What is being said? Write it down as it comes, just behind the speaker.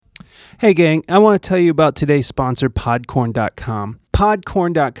Hey gang, I want to tell you about today's sponsor, Podcorn.com.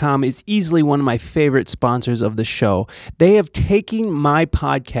 Podcorn.com is easily one of my favorite sponsors of the show. They have taken my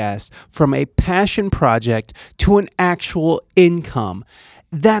podcast from a passion project to an actual income.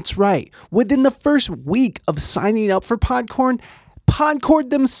 That's right. Within the first week of signing up for Podcorn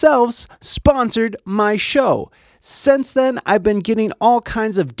themselves sponsored my show. Since then, I've been getting all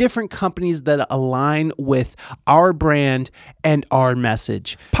kinds of different companies that align with our brand and our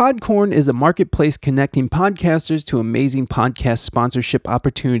message. Podcorn is a marketplace connecting podcasters to amazing podcast sponsorship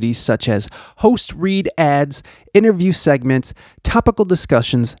opportunities such as host read ads, interview segments, topical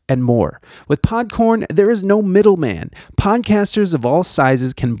discussions, and more. With Podcorn, there is no middleman. Podcasters of all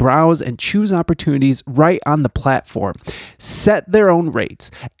sizes can browse and choose opportunities right on the platform, set their own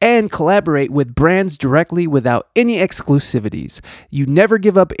rates, and collaborate with brands directly without any exclusivities. You never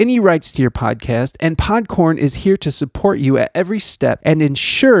give up any rights to your podcast, and Podcorn is here to support you at every step and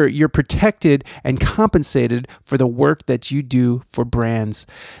ensure you're protected and compensated for the work that you do for brands.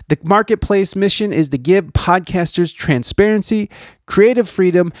 The marketplace mission is to give podcasters transparency, creative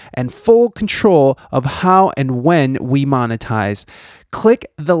freedom, and full control of how and when we monetize. Click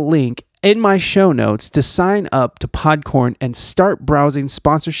the link in my show notes to sign up to Podcorn and start browsing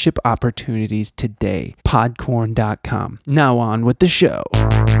sponsorship opportunities today. Podcorn.com. Now on with the show.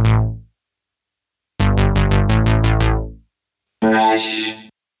 Rush.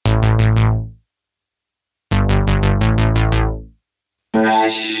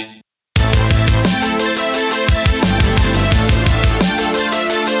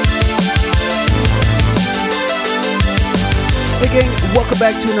 Hey gang, welcome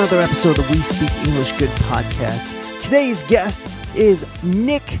back to another episode of the We Speak English Good podcast. Today's guest is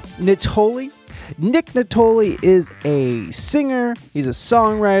Nick Nittoli. Nick Nittoli is a singer, he's a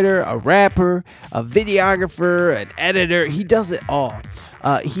songwriter, a rapper, a videographer, an editor. He does it all.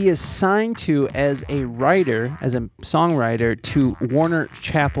 He is signed to as a writer, as a songwriter to Warner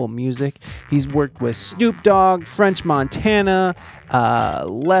Chappell Music. He's worked with Snoop Dogg, French Montana,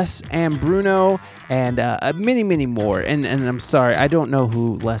 Les Ambruno, and many, many more. And I'm sorry, I don't know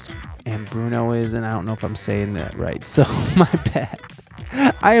who Les Ambruno is, and I don't know if I'm saying that right, so my bad.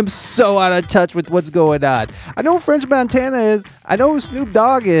 I am so out of touch with what's going on. I know who French Montana is, I know who Snoop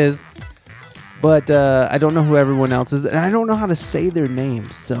Dogg is, but I don't know who everyone else is, and I don't know how to say their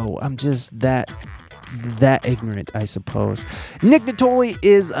names, so I'm just that ignorant, I suppose. Nick Nittoli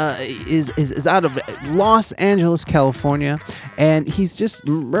is out of Los Angeles, California, and he's just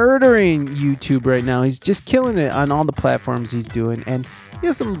murdering YouTube right now. He's just killing it on all the platforms he's doing, and he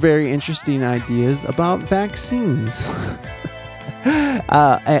has some very interesting ideas about vaccines.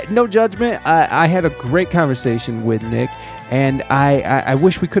 No judgment. I had a great conversation with Nick, and I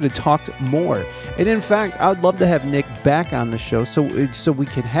wish we could have talked more. And in fact, I would love to have Nick back on the show so we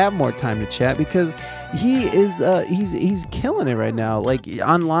can have more time to chat, because he is he's killing it right now. Like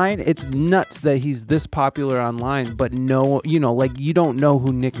online, it's nuts that he's this popular online, but no, like you don't know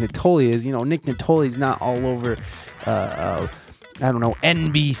who Nick Nittoli is. Nick Nittoli's not all over I don't know,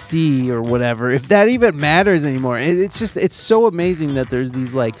 NBC or whatever, if that even matters anymore. It's so amazing that there's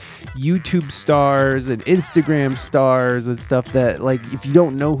these like YouTube stars and Instagram stars and stuff that, like, if you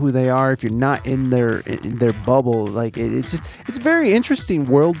don't know who they are, if you're not in their bubble, like it's a very interesting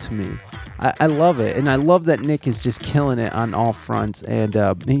world to me. I love it, and I love that Nick is just killing it on all fronts, and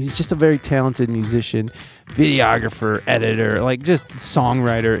he's just a very talented musician, videographer, editor, like just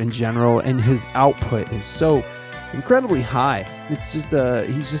songwriter in general, and his output is so incredibly high. It's just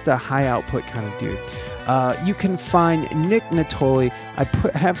he's just a high output kind of dude. You can find Nick Nittoli. I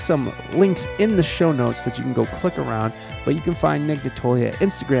have some links in the show notes that you can go click around, but you can find Nick Nittoli at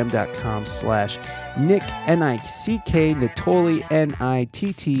Instagram.com/Nick Nick Nittoli Nittoli,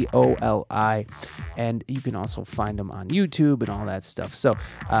 and you can also find him on YouTube and all that stuff. So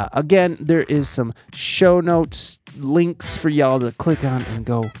again, there is some show notes links for y'all to click on and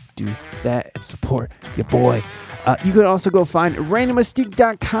go do that and support your boy. You can also go find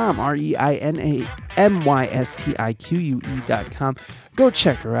ReinaMystique.com, ReinaMystique.com. Go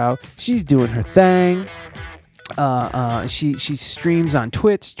check her out. She's doing her thing. She streams on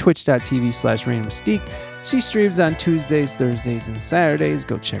Twitch, twitch.tv/ReinaMystique. She streams on Tuesdays, Thursdays, and Saturdays.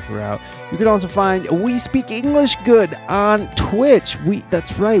 Go check her out. You can also find We Speak English Good on Twitch.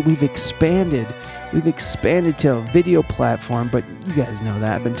 That's right, we've expanded. We've expanded to a video platform, but you guys know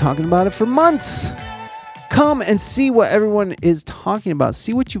that. I've been talking about it for months. Come and see what everyone is talking about.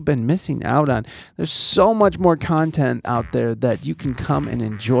 See what you've been missing out on. There's so much more content out there that you can come and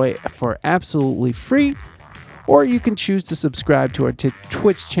enjoy for absolutely free or you can choose to subscribe to our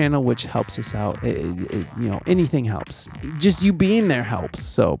Twitch channel, which helps us out. Anything helps. Just you being there helps.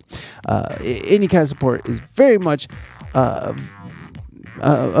 So any kind of support is very much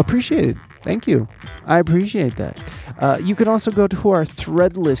appreciated. Thank you. I appreciate that. You can also go to our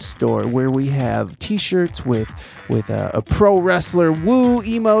Threadless store where we have t-shirts with a pro wrestler woo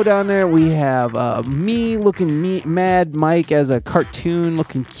emote on there. We have me looking mad Mike as a cartoon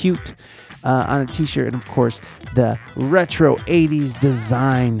looking cute on a t-shirt. And of course, the retro 80s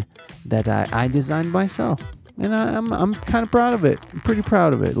design that I designed myself. And I'm kind of proud of it. I'm pretty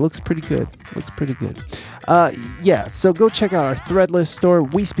proud of it. It looks pretty good. So go check out our Threadless store,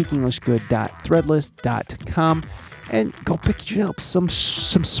 WeSpeakEnglishGood.threadless.com, and go pick yourself some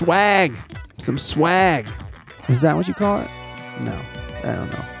swag. Some swag. Is that what you call it? No, I don't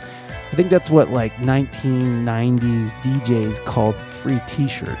know. I think that's what like 1990s DJs called free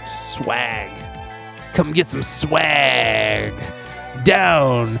t-shirts. Swag. Come get some swag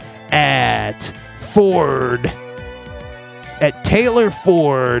down at Ford. At Taylor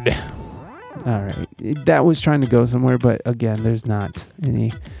Ford. All right. That was trying to go somewhere, but again, there's not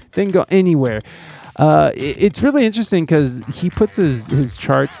anything go anywhere. It's really interesting because he puts his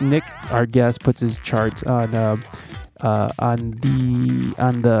charts. Nick, our guest, puts his charts on the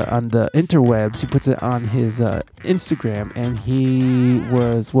interwebs. He puts it on his Instagram, and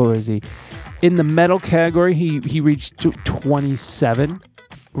what was he? In the metal category, he reached 27,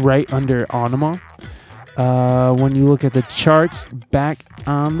 right under Onoma. When you look at the charts, back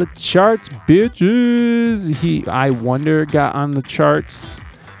on the charts, bitches. I Wonder got on the charts.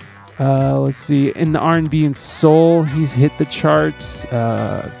 Let's see. In the R&B and soul, he's hit the charts,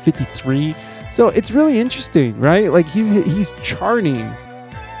 53. So it's really interesting, right? Like he's charting.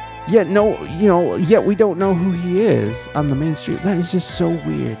 Yet we don't know who he is on the mainstream. That is just so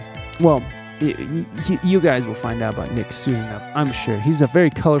weird. Well, you guys will find out about Nick soon enough, I'm sure. He's a very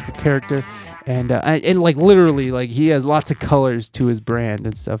colorful character. And like literally, like he has lots of colors to his brand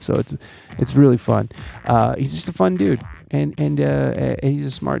and stuff, so it's really fun. He's just a fun dude, and he's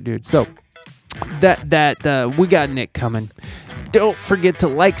a smart dude. So that we got Nick coming. Don't forget to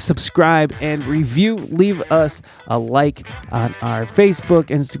like, subscribe, and review. Leave us a like on our Facebook,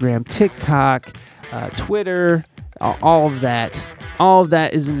 Instagram, TikTok, Twitter, all of that. All of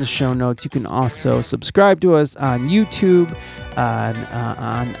that is in the show notes. You can also subscribe to us on YouTube, on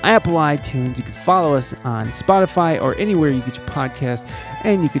Apple iTunes. You can follow us on Spotify or anywhere you get your podcast.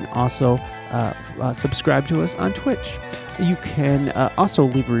 And you can also subscribe to us on Twitch. You can also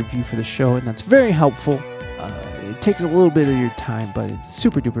leave a review for the show, and that's very helpful. It takes a little bit of your time, but it's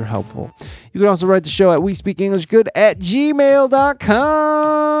super duper helpful. You can also write the show at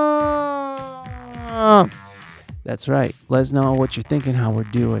WeSpeakEnglishGood@gmail.com. That's right. Let us know what you're thinking, how we're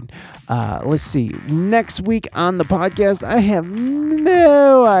doing. Let's see. Next week on the podcast, I have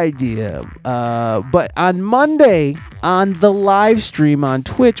no idea. But on Monday, on the live stream on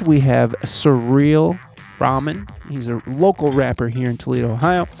Twitch, we have Surreal Ramen. He's a local rapper here in Toledo,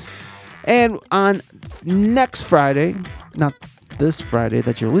 Ohio. And on next Friday, not this Friday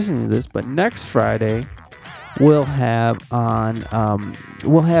that you're listening to this, but next Friday, we'll have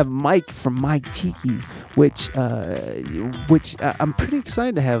Mike from Mike Tiki, which I'm pretty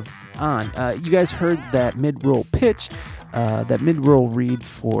excited to have on. You guys heard that mid-roll pitch, that mid-roll read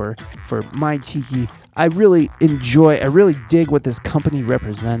for My Tiki. I really dig what this company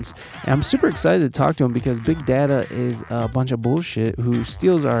represents, and I'm super excited to talk to him because Big Data is a bunch of bullshit who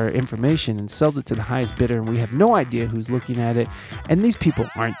steals our information and sells it to the highest bidder, and we have no idea who's looking at it. And these people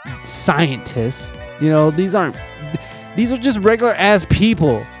aren't scientists, these are just regular ass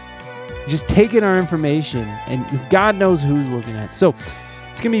people just taking our information, and God knows who's looking at it. So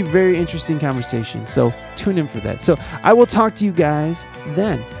it's going to be a very interesting conversation. So tune in for that. So I will talk to you guys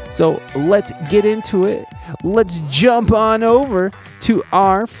then. So let's get into it. Let's jump on over to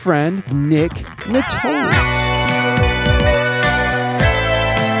our friend Nick Nittoli.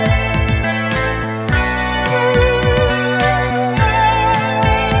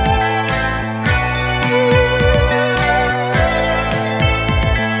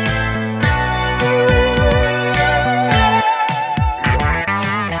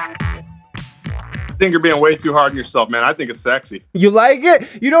 I think you're being way too hard on yourself, man. I think it's sexy. You like it?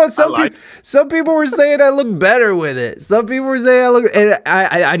 You know what? Some people were saying I look better with it. Some people were saying I look, and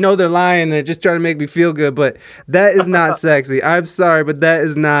I know they're lying. They're just trying to make me feel good, but that is not sexy. I'm sorry, but that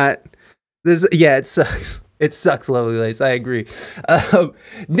is not. It sucks. It sucks, Lovely Lace. I agree.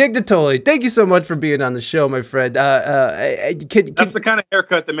 Nick Natoli, thank you so much for being on the show, my friend. That's the kind of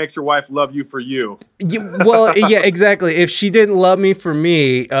haircut that makes your wife love you for you. Well, yeah, exactly. If she didn't love me for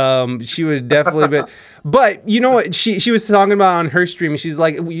me, she would definitely been. But you know what? She was talking about on her stream. She's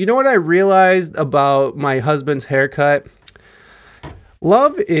like, you know what I realized about my husband's haircut?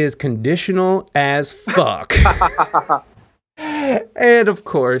 Love is conditional as fuck. And of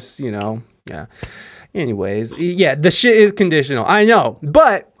course, yeah. Anyways, yeah, the shit is conditional. I know.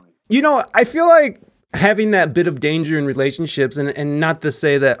 But, I feel like having that bit of danger in relationships, and not to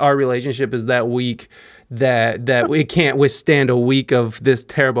say that our relationship is that weak that we can't withstand a week of this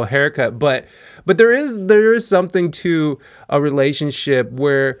terrible haircut, but there is something to a relationship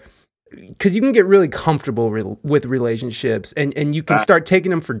where, because you can get really comfortable with relationships, and you can start taking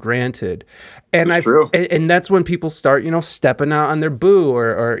them for granted, and and that's when people start stepping out on their boo,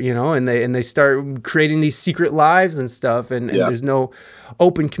 or and they start creating these secret lives and stuff, and there's no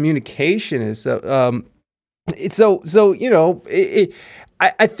open communication, and so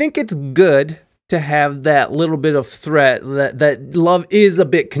I think it's good to have that little bit of threat that love is a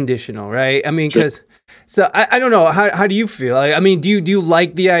bit conditional, right? I mean, because. So I don't know. How do you feel? I mean, do you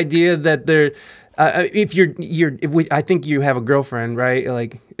like the idea that there, I think you have a girlfriend, right?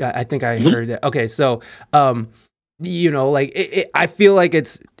 Like, I think I heard that. Okay, so, I feel like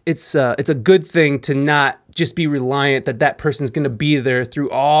it's a good thing to not just be reliant that person's gonna be there through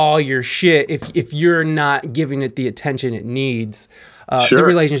all your shit if you're not giving it the attention it needs. The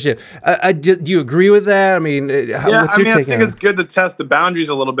relationship. Do you agree with that? I mean, what's your take I think it's good to test the boundaries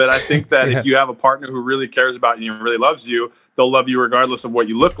a little bit. I think that if you have a partner who really cares about you and really loves you, they'll love you regardless of what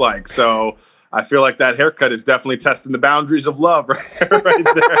you look like. So I feel like that haircut is definitely testing the boundaries of love right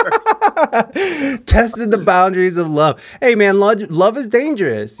there. Testing the boundaries of love. Hey, man, love is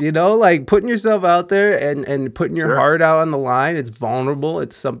dangerous. Like putting yourself out there and putting your heart out on the line. It's vulnerable.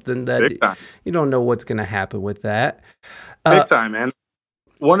 It's something that you don't know what's going to happen with that. Big time, man.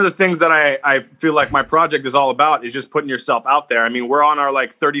 One of the things that I feel like my project is all about is just putting yourself out there. I mean, we're on our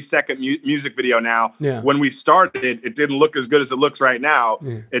 30-second music video now. Yeah. When we started, it didn't look as good as it looks right now.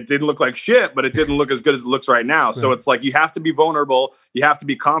 Yeah. It didn't look like shit, but it didn't look as good as it looks right now. Right. So it's like you have to be vulnerable. You have to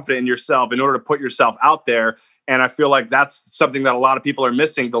be confident in yourself in order to put yourself out there. And I feel like that's something that a lot of people are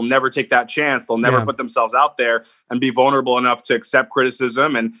missing. They'll never take that chance. They'll never put themselves out there and be vulnerable enough to accept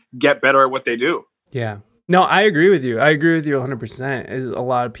criticism and get better at what they do. Yeah. No, I agree with you. I agree with you 100%. A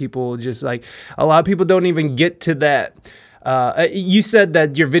lot of people don't even get to that. You said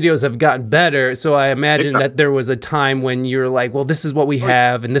that your videos have gotten better, so I imagine that there was a time when you're like, well, this is what we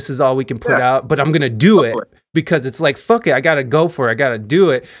have and this is all we can put out, but I'm going to do it. Because it's like, fuck it, I got to go for it. I got to do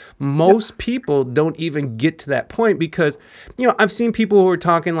it. Most people don't even get to that point because, I've seen people who are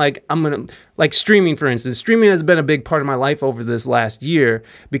talking like, like streaming, for instance. Streaming has been a big part of my life over this last year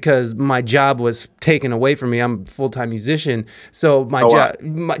because my job was taken away from me. I'm a full-time musician. So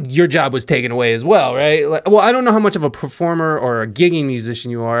your job was taken away as well, right? I don't know how much of a performer or a gigging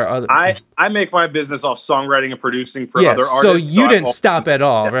musician you are. I make my business off songwriting and producing for other artists. So you didn't stop at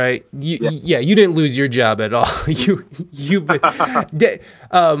all, right? You didn't lose your job at all. Did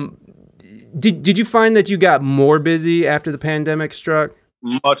you find that you got more busy after the pandemic struck?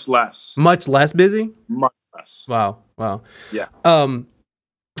 Much less. Much less busy? Much less. Wow. Yeah.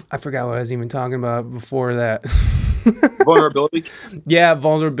 I forgot what I was even talking about before that. Vulnerability. Yeah,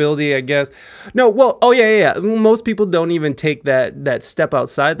 vulnerability, I guess. No, well, yeah. Most people don't even take that step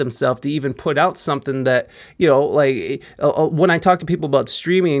outside themselves to even put out something that, when I talk to people about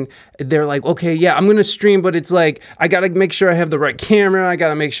streaming, they're like, okay, yeah, I'm going to stream, but it's like, I got to make sure I have the right camera. I got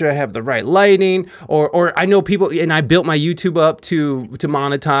to make sure I have the right lighting. Or I know people, and I built my YouTube up to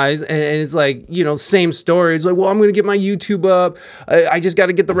monetize, and it's like, same story. It's like, well, I'm going to get my YouTube up. I just got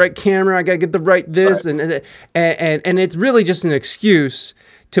to get the right camera. I got to get the right this. Right. And it's really just an excuse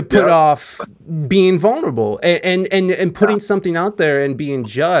to put off being vulnerable and putting something out there and being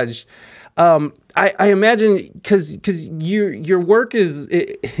judged. I imagine because your work is,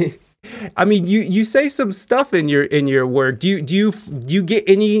 I mean, you say some stuff in your work. Do you get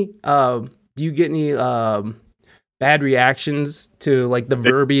any bad reactions to like the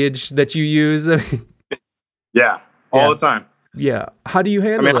verbiage that you use? Yeah, all the time. Yeah. How do you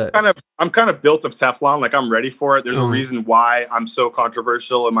handle it? I'm kind of built of Teflon. Like I'm ready for it. There's a reason why I'm so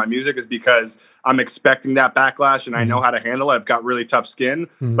controversial in my music is because I'm expecting that backlash and I know how to handle it. I've got really tough skin.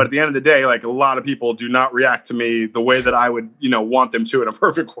 But at the end of the day, like a lot of people do not react to me the way that I would, want them to in a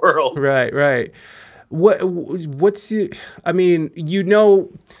perfect world. Right.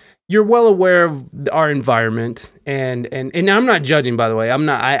 you're well aware of our environment, and I'm not judging, by the way.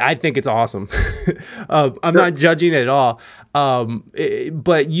 I think it's awesome. I'm not judging at all.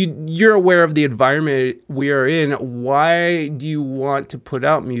 But you're aware of the environment we are in. Why do you want to put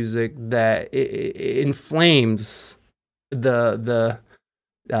out music that inflames the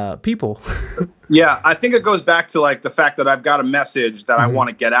people? Yeah, I think it goes back to like the fact that I've got a message that I want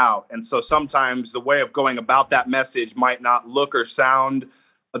to get out. And so sometimes the way of going about that message might not look or sound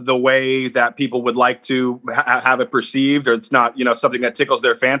the way that people would like to have it perceived, or it's not, something that tickles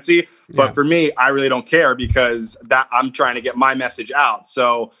their fancy. But for me, I really don't care, because that I'm trying to get my message out.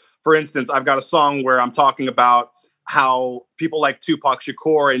 So for instance, I've got a song where I'm talking about how people like Tupac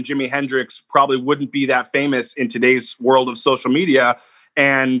Shakur and Jimi Hendrix probably wouldn't be that famous in today's world of social media.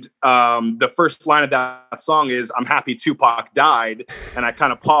 And the first line of that song is, "I'm happy Tupac died." And I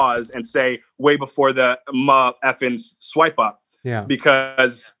kind of pause and say, way before the effing swipe up. Yeah.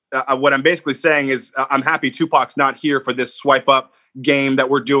 Because what I'm basically saying is, I'm happy Tupac's not here for this swipe up game that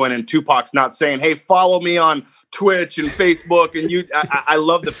we're doing, and Tupac's not saying, "Hey, follow me on Twitch and Facebook." And I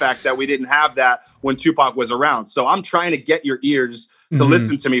love the fact that we didn't have that when Tupac was around. So I'm trying to get your ears to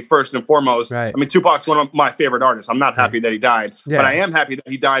listen to me first and foremost. Right. I mean, Tupac's one of my favorite artists. I'm not happy that he died, but I am happy that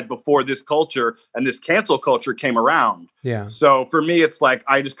he died before this culture and this cancel culture came around. Yeah. So for me, it's like,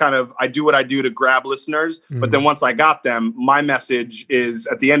 I just I do what I do to grab listeners. But then once I got them, my message is,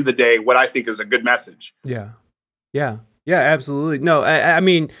 at the end of the day, what I think is a good message. Yeah. Yeah. Yeah, absolutely. No, I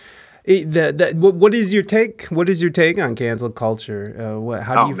mean, what is your take? What is your take on cancel culture?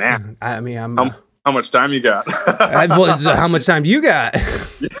 How do you? Man. I mean, how much time you got? How much time you got?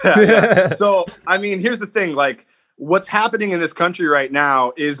 Yeah. So, I mean, here's the thing. Like, what's happening in this country right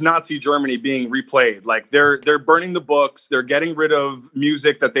now is Nazi Germany being replayed. Like, they're burning the books. They're getting rid of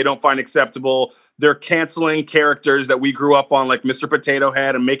music that they don't find acceptable. They're canceling characters that we grew up on, like Mr. Potato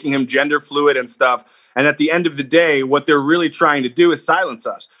Head, and making him gender fluid and stuff. And at the end of the day, what they're really trying to do is silence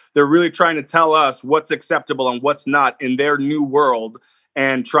us. They're really trying to tell us what's acceptable and what's not in their new world,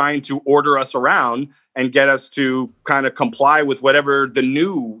 and trying to order us around and get us to kind of comply with whatever the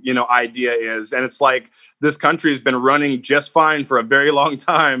new, idea is. And it's like, this country has been running just fine for a very long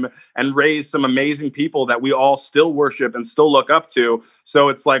time and raised some amazing people that we all still worship and still look up to. So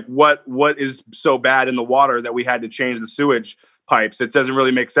it's like, what is so bad in the water that we had to change the sewage pipes? It doesn't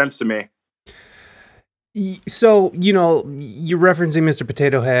really make sense to me. So, you're referencing Mr.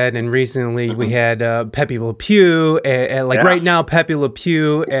 Potato Head, and recently we had Pepe Le Pew, and right now, Pepe Le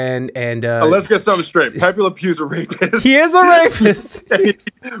Pew and let's get something straight. Pepe Le Pew's a rapist. He is a rapist.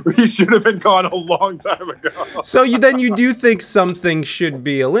 He should have been gone a long time ago. So you do think something should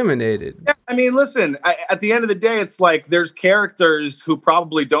be eliminated? Yeah, I mean, listen, at the end of the day, it's like, there's characters who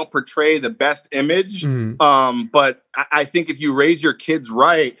probably don't portray the best image, but I think if you raise your kids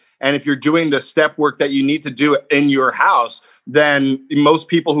right, and if you're doing the step work that you need to do in your house, then most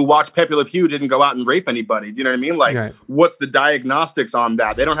people who watch Pepe Le Pew didn't go out and rape anybody. Do you know what I mean? Like, What's the diagnostics on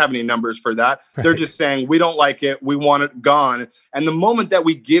that? They don't have any numbers for that. Right. They're just saying, we don't like it. We want it gone. And the moment that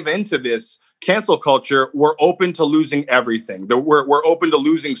we give into this cancel culture, we're open to losing everything. We're open to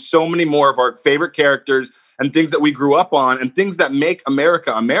losing so many more of our favorite characters and things that we grew up on and things that make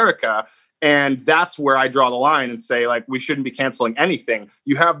America, America. And that's where I draw the line and say, like, we shouldn't be canceling anything.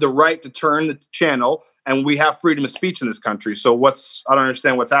 You have the right to turn the channel, and we have freedom of speech in this country. So I don't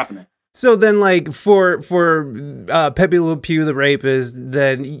understand what's happening. So then, like, for Pepe Le Pew, the rapist,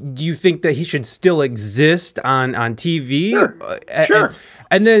 then do you think that he should still exist on TV? Sure.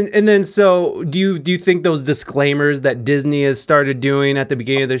 And then, so do you think those disclaimers that Disney has started doing at the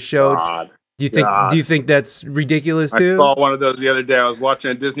beginning of the show? Do you think that's ridiculous too? I saw one of those the other day. I was watching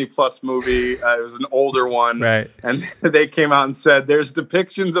a Disney Plus movie. It was an older one. Right. And they came out and said, there's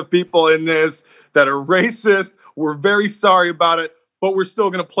depictions of people in this that are racist. We're very sorry about it, but we're still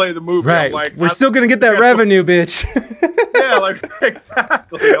going to play the movie. Right. We're still going to get that revenue, bitch. Yeah, like,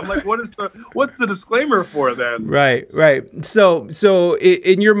 exactly. I'm like, what's the disclaimer for then? Right. So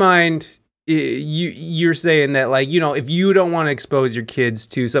in your mind, you're saying that, like, if you don't want to expose your kids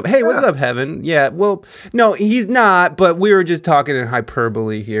to something, hey, what's up, Heaven? Yeah, well, no, he's not, but we were just talking in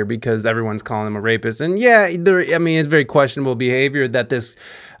hyperbole here because everyone's calling him a rapist. And it's very questionable behavior that this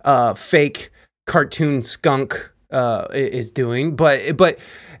fake cartoon skunk is doing. But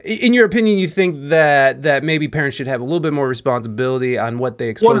in your opinion, you think that maybe parents should have a little bit more responsibility on what they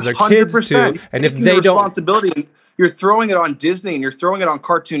expose 100%. Their kids to, and if they don't, responsibility. you're throwing it on Disney and you're throwing it on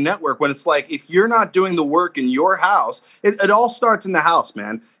Cartoon Network, when it's like, if you're not doing the work in your house, it all starts in the house,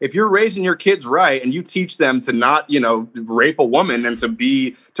 man. If you're raising your kids right and you teach them to not, rape a woman and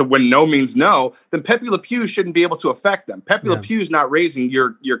to when no means no, then Pepe Le Pew shouldn't be able to affect them. Pepe Le Pew's not raising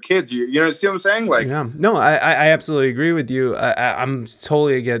your kids. You see what I'm saying? Like, no, I absolutely agree with you. I'm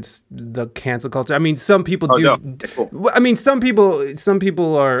totally against the cancel culture. I mean, some people do. No. Cool. I mean, some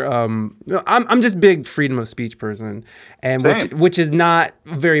people are. I'm just big freedom of speech person, and which is not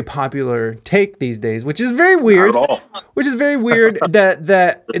a very popular take these days, which is very weird. Not at all. Which is very weird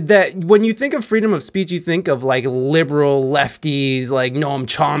that when you think of freedom of speech, you think of like liberal lefties like Noam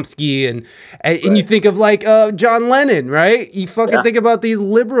Chomsky and you think of like John Lennon, right? You fucking think about these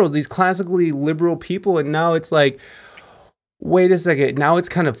liberals, these classically liberal people, and now it's like, wait a second, now it's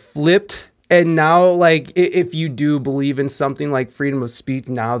kind of flipped. And now, like, if you do believe in something like freedom of speech,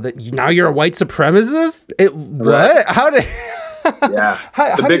 now you're a white supremacist? What? How did?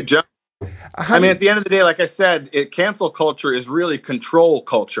 The big jump. I mean, at the end of the day, like I said, cancel culture is really control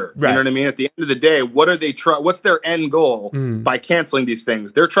culture. Right. You know what I mean? At the end of the day, what are they trying? What's their end goal by canceling these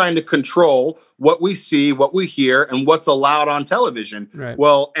things? They're trying to control what we see, what we hear, and what's allowed on television. Right.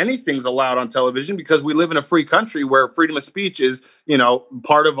 Well, anything's allowed on television because we live in a free country where freedom of speech is,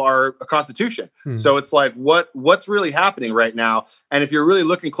 part of our Constitution. So it's like, what's really happening right now? And if you're really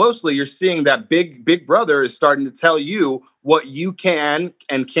looking closely, you're seeing that big brother is starting to tell you what you can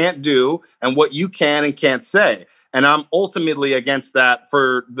and can't do, and what you can and can't say. And I'm ultimately against that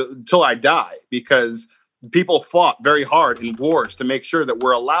till I die, because people fought very hard in wars to make sure that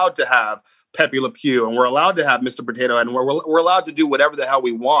we're allowed to have Pepe Le Pew and we're allowed to have Mr. Potato Head, and we're allowed to do whatever the hell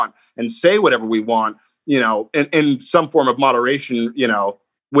we want and say whatever we want, in some form of moderation,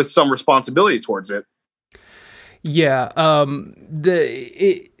 with some responsibility towards it. Yeah.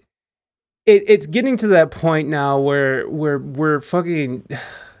 It's getting to that point now where we're fucking...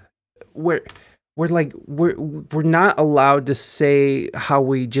 We're not allowed to say how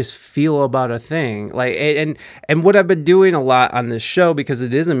we just feel about a thing. Like, and what I've been doing a lot on this show, because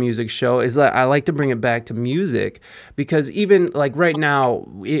it is a music show, is that I like to bring it back to music, because even like right now,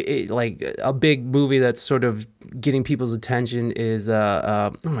 like a big movie that's sort of getting people's attention is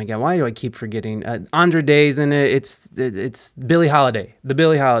oh my God, why do I keep forgetting? Andre Day's in it. It's Billie Holiday, the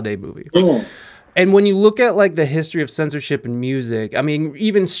Billie Holiday movie. Oh. And when you look at like the history of censorship in music, I mean,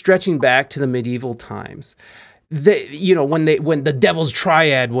 even stretching back to the medieval times, when the Devil's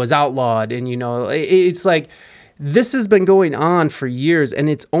Triad was outlawed, and it's like, this has been going on for years, and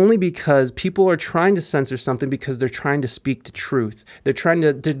it's only because people are trying to censor something because they're trying to speak to truth. They're trying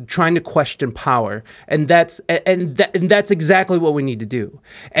to question power, and that's exactly what we need to do.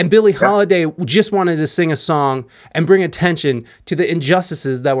 And Billie Holiday just wanted to sing a song and bring attention to the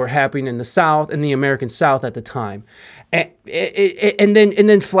injustices that were happening in the South, in the American South at the time. And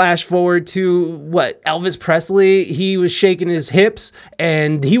then flash forward to what, Elvis Presley, he was shaking his hips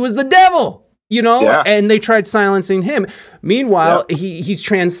and he was the devil. And they tried silencing him. Meanwhile, he's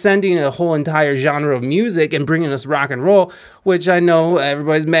transcending a whole entire genre of music and bringing us rock and roll, which I know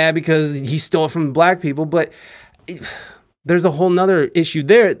everybody's mad because he stole it from black people, but there's a whole nother issue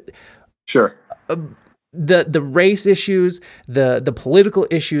there. Sure. The race issues, the political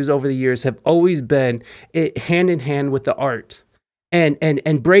issues over the years have always been hand in hand with the art.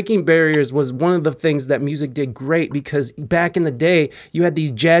 And breaking barriers was one of the things that music did great, because back in the day, you had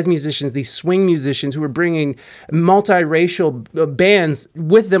these jazz musicians, these swing musicians who were bringing multiracial bands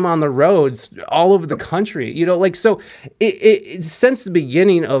with them on the road all over the country. So since the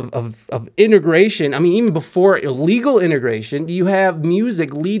beginning of integration, I mean, even before illegal integration, you have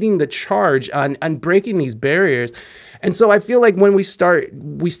music leading the charge on breaking these barriers. And so I feel like when we start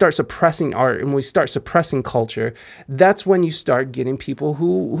suppressing art and we start suppressing culture, that's when you start getting people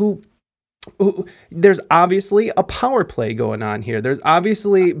who there's obviously a power play going on here. There's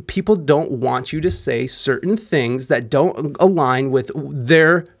obviously people don't want you to say certain things that don't align with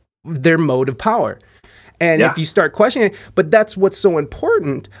their mode of power. And if you start questioning it, but that's what's so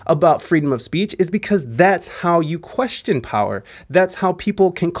important about freedom of speech, is because that's how you question power. That's how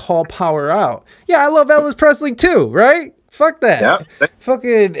people can call power out. Yeah, I love Elvis Presley too, right? Fuck that. Yeah.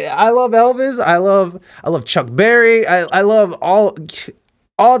 Fucking, I love Elvis. I love Chuck Berry. I love all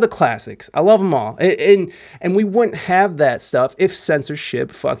the classics. I love them all. And we wouldn't have that stuff if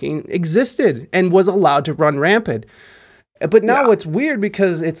censorship fucking existed and was allowed to run rampant. But now it's weird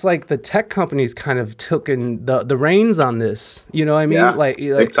because it's like the tech companies kind of took in the reins on this. You know what I mean?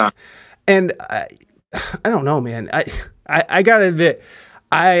 Yeah, big time. And I don't know, man. I gotta admit,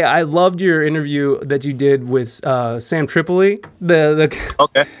 I loved your interview that you did with Sam Tripoli. Okay.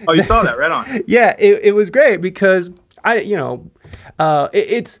 Oh, you saw that, right on. Yeah, it was great because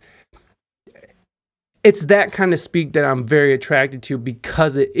it's that kind of speak that I'm very attracted to,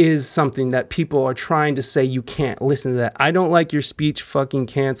 because it is something that people are trying to say you can't listen to that. I don't like your speech, fucking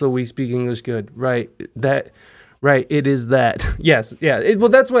cancel, we speak English good. Right. Right, it is that. Yes, yeah. Well,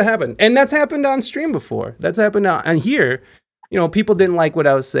 that's what happened. And that's happened on stream before. That's happened on here. People didn't like what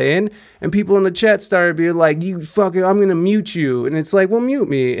I was saying, and people in the chat started being like, "You fucking, I'm gonna mute you," and it's like, "Well, mute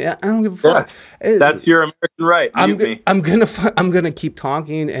me. I don't give a fuck." Yeah, that's your American right. Mute me. I'm gonna keep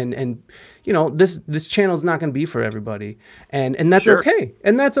talking, and this channel is not going to be for everybody, and that's Sure. okay,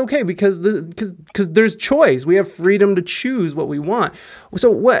 and that's okay because there's choice. We have freedom to choose what we want. So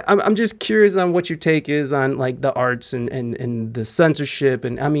what I'm just curious on what your take is on like the arts and the censorship,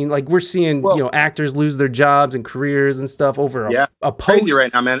 and I mean, like, we're seeing actors lose their jobs and careers and stuff over a post. Crazy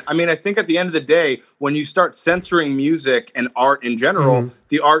right now, man. I mean, I think at the end of the day, when you start censoring music and art in general,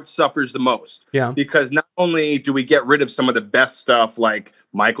 the art suffers the most. Yeah, because not only do we get rid of some of the best stuff like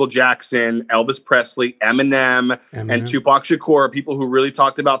Michael Jackson, Elvis Presley, Eminem, and Tupac Shakur, people who really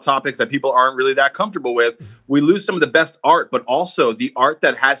talked about topics that people aren't really that comfortable with. We lose some of the best art, but also the art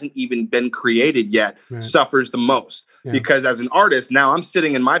that hasn't even been created yet suffers the most. Yeah. Because as an artist, now I'm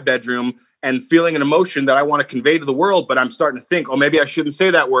sitting in my bedroom and feeling an emotion that I want to convey to the world, but I'm starting to think, oh, maybe I shouldn't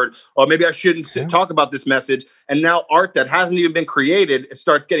say that word, or maybe I shouldn't talk about this message. And now art that hasn't even been created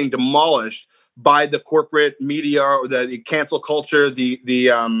starts getting demolished by the corporate media or the cancel culture,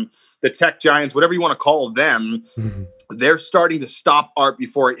 the tech giants, whatever you want to call them. They're starting to stop art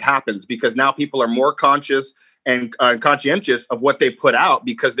before it happens, because now people are more conscious and conscientious of what they put out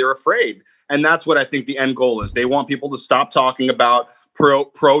because they're afraid. And that's what I think the end goal is. They want people to stop talking about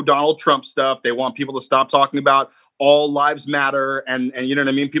pro Donald Trump stuff. They want people to stop talking about all lives matter. And you know what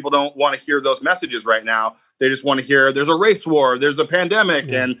I mean? People don't want to hear those messages right now. They just want to hear there's a race war, there's a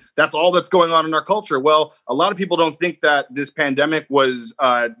pandemic, and that's all that's going on in our culture. Well, a lot of people don't think that this pandemic was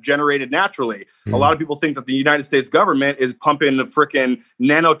generated naturally. A lot of people think that the United States government is pumping the freaking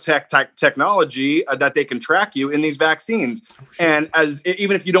nanotech technology that they can track you in these vaccines. And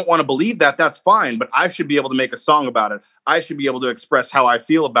even if you don't want to believe that, that's fine. But I should be able to make a song about it. I should be able to express how I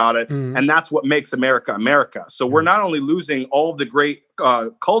feel about it. And that's what makes America America. So we're not only losing all of the great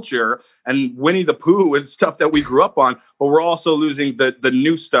culture and Winnie the Pooh and stuff that we grew up on, but we're also losing the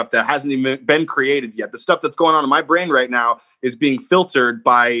new stuff that hasn't even been created yet. The stuff that's going on in my brain right now is being filtered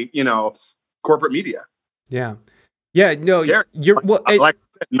by, corporate media. Yeah. Yeah. No, you're like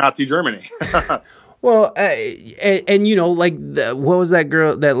Nazi Germany. Well, and like what was that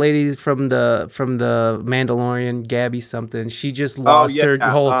girl, that lady from the Mandalorian, Gabby something? She just lost her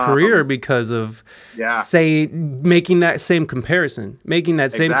whole career because of making that same comparison,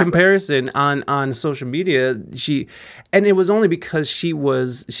 on social media. And it was only because she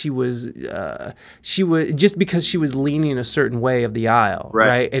was just because she was leaning a certain way of the aisle,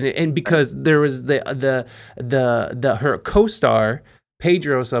 right? And because there was her co-star,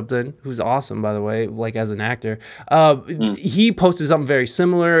 Pedro something, who's awesome, by the way, like as an actor. He posted something very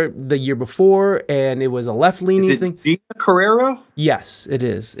similar the year before, and it was a left-leaning thing. Gina Carrero? Yes, it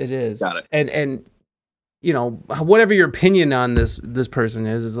is. It is. Got it. And whatever your opinion on this person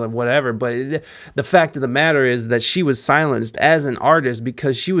is like whatever. But the fact of the matter is that she was silenced as an artist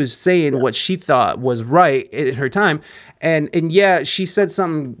because she was saying what she thought was right in her time. And she said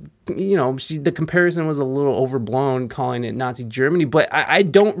something, the comparison was a little overblown, calling it Nazi Germany, but I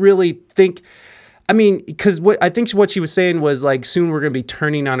don't really think, because what she was saying was like, soon we're going to be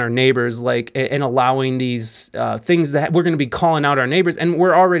turning on our neighbors, like, and allowing these things that we're going to be calling out our neighbors, and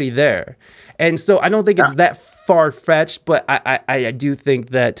we're already there. And so I don't think it's that far-fetched, but I do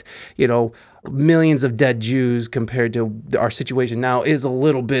think that, millions of dead Jews compared to our situation now is a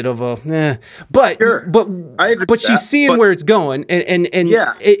little bit of a but I agree, but she's seeing where it's going, and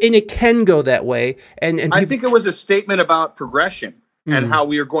it can go that way, and I think it was a statement about progression and how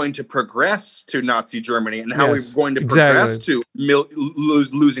we are going to progress to Nazi Germany and how we're going to progress to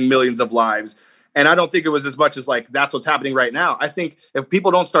losing millions of lives. And I don't think it was as much as like, that's what's happening right now. I think if people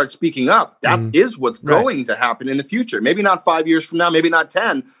don't start speaking up, that is what's going to happen in the future. Maybe not 5 years from now, maybe not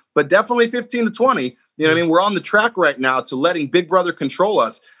 10, but definitely 15 to 20. You know what I mean? We're on the track right now to letting Big Brother control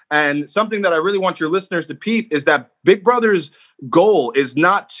us. And something that I really want your listeners to peep is that Big Brother's goal is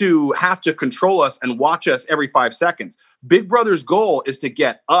not to have to control us and watch us every 5 seconds. Big Brother's goal is to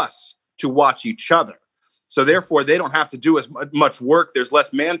get us to watch each other. So therefore, they don't have to do as much work. There's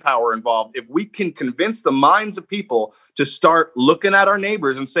less manpower involved. If we can convince the minds of people to start looking at our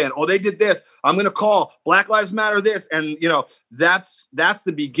neighbors and saying, oh, they did this, I'm going to call Black Lives Matter this. And, that's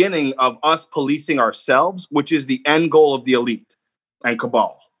the beginning of us policing ourselves, which is the end goal of the elite and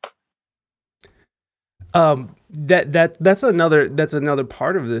cabal. That's another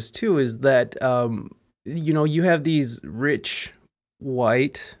part of this too, is that, you have these rich,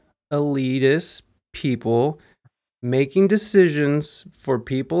 white, elitist people making decisions for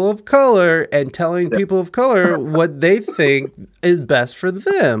people of color and telling people of color what they think is best for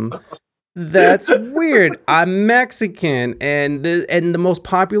them. That's weird. I'm Mexican, and the most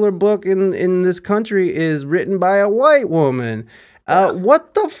popular book in this country is written by a white woman.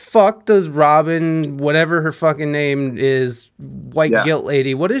 What the fuck does Robin, whatever her fucking name is, white guilt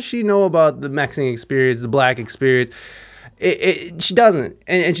lady, what does she know about the Mexican experience, the black experience? She doesn't,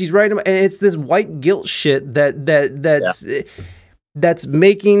 and she's right about, and it's this white guilt shit that's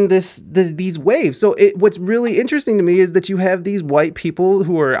making these waves. So what's really interesting to me is that you have these white people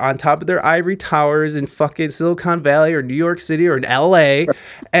who are on top of their ivory towers in fucking Silicon Valley or New York City or in LA,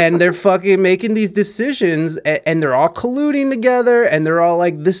 and they're fucking making these decisions, and they're all colluding together, and they're all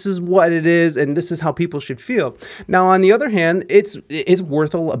like, this is what it is, and this is how people should feel. Now, on the other hand, it's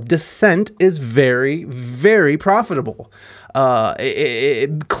worth dissent is very, very profitable.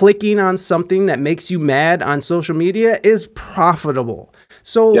 Clicking on something that makes you mad on social media is profitable.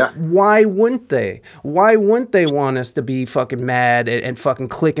 So why wouldn't they? Why wouldn't they want us to be fucking mad and fucking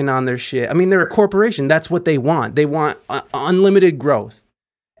clicking on their shit? I mean, they're a corporation. That's what they want. They want unlimited growth.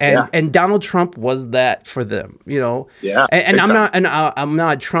 And Donald Trump was that for them, Yeah. And I'm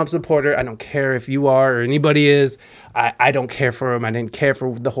not a Trump supporter. I don't care if you are or anybody is. I don't care for him. I didn't care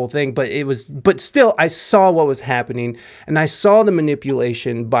for the whole thing, but still, I saw what was happening, and I saw the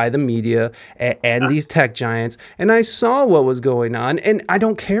manipulation by the media and these tech giants, and I saw what was going on, and I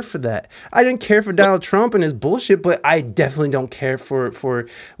don't care for that. I didn't care for Donald Trump and his bullshit, but I definitely don't care for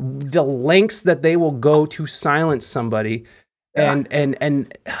the lengths that they will go to silence somebody. And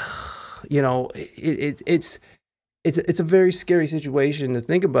it's a very scary situation to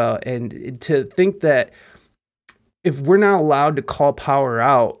think about, and to think that if we're not allowed to call power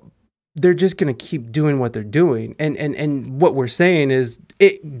out, they're just going to keep doing what they're doing. And what we're saying is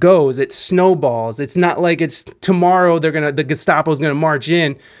it snowballs. It's not like it's tomorrow the Gestapo's going to march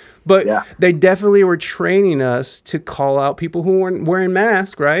in. But they definitely were training us to call out people who weren't wearing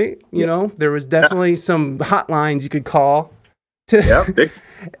masks, right? There was definitely some hotlines you could call.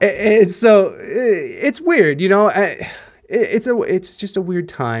 And so it's weird, it's just a weird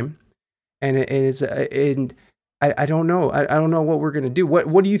time, and I don't know. I don't know what we're gonna do.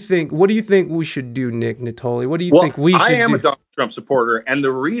 What do you think? What do you think we should do, Nick Natoli? What do you think we should do? I am a Donald Trump supporter, and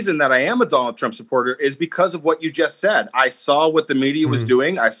the reason that I am a Donald Trump supporter is because of what you just said. I saw what the media was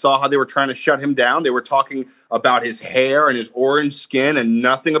doing. I saw how they were trying to shut him down. They were talking about his hair and his orange skin and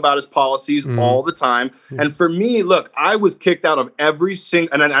nothing about his policies all the time. And for me, look, I was kicked out of every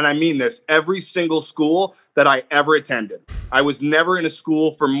single, and I mean this, every single school that I ever attended. I was never in a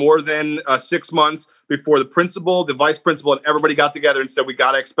school for more than 6 months before the principal, the vice principal, and everybody got together and said, we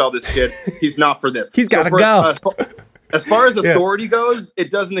got to expel this kid. He's not for this. He's got to go. As far as authority goes,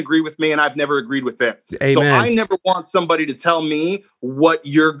 it doesn't agree with me, and I've never agreed with it. Amen. So I never want somebody to tell me what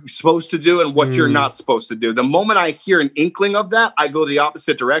you're supposed to do and what you're not supposed to do. The moment I hear an inkling of that, I go the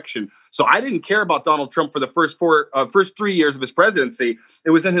opposite direction. So I didn't care about Donald Trump for the first 3 years of his presidency.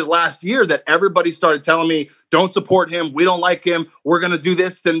 It was in his last year that everybody started telling me, don't support him. We don't like him. We're going to do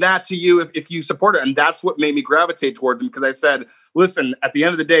this and that to you if you support it. And that's what made me gravitate toward him, because I said, listen, at the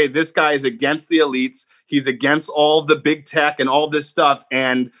end of the day, this guy is against the elites. He's against all the big tech and all this stuff.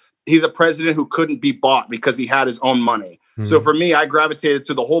 And he's a president who couldn't be bought because he had his own money. So for me, I gravitated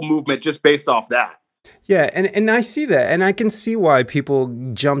to the whole movement just based off that. Yeah, and I see that, and I can see why people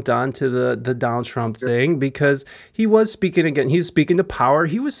jumped onto the Donald Trump thing, because he was speaking again. He was speaking to power.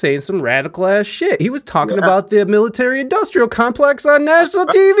 He was saying some radical ass shit. He was talking about the military-industrial complex on national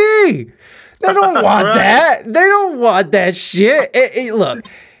TV. They don't want that. They don't want that shit. Look.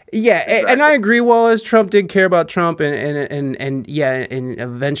 Yeah, exactly. And I agree. Wallace, Trump did care about Trump, and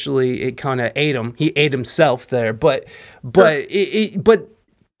eventually it kind of ate him. He ate himself there, but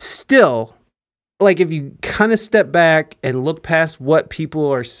still, like, if you kind of step back and look past what people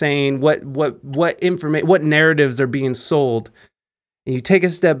are saying, what narratives are being sold, and you take a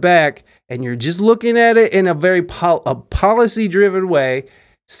step back and you're just looking at it in a very policy-driven way,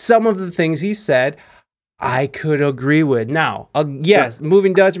 some of the things he said, I could agree with. Now, yes,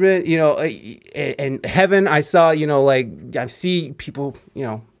 Moving Dutchman, and Heaven, I saw, I see people,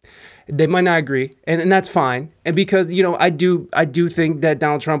 They might not agree, and that's fine. And because, you know, I do think that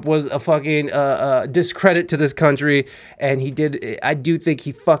Donald Trump was a fucking discredit to this country, and I do think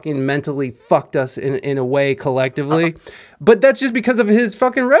he fucking mentally fucked us in a way collectively. But that's just because of his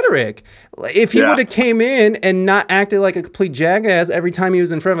fucking rhetoric. If he would have came in and not acted like a complete jackass every time he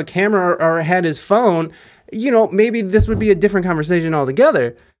was in front of a camera or had his phone, you know, maybe this would be a different conversation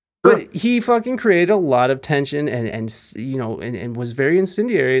altogether. But he fucking created a lot of tension and you know, and was very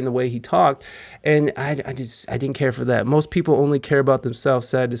incendiary in the way he talked. And I didn't care for that. Most people only care about themselves,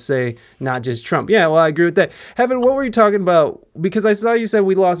 sad to say, not just Trump. Yeah, well, I agree with that. Heaven, what were you talking about? Because I saw you said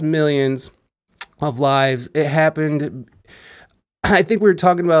we lost millions of lives. It happened. I think we were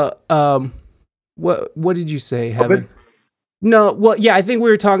talking about, what did you say, Heaven? No, well, yeah, I think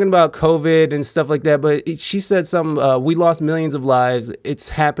we were talking about COVID and stuff like that, but she said something, we lost millions of lives. It's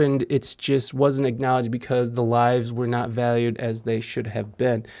happened. It's just wasn't acknowledged because the lives were not valued as they should have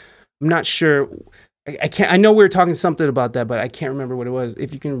been. I'm not sure. I know we were talking something about that, but I can't remember what it was.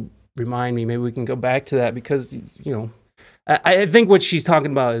 If you can remind me, maybe we can go back to that because, you know, I think what she's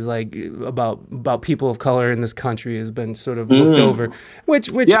talking about is like about people of color in this country has been sort of looked over. Which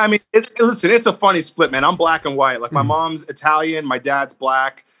yeah, I mean, listen, it's a funny split, man. I'm black and white. Like my mom's Italian, my dad's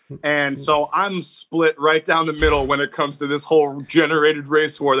black, and so I'm split right down the middle when it comes to this whole generated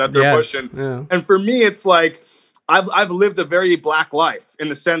race war that they're pushing. Yeah. And for me, it's like I've lived a very black life in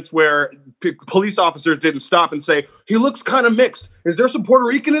the sense where police officers didn't stop and say, he looks kind of mixed. Is there some Puerto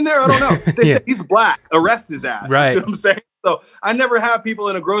Rican in there? I don't know. They said he's black. Arrest his ass. Right. You know what I'm saying? So I never have people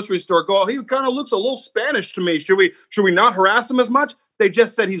in a grocery store go, oh, he kind of looks a little Spanish to me. Should we not harass him as much? They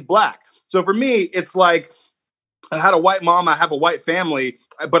just said he's black. So for me, it's like I had a white mom, I have a white family,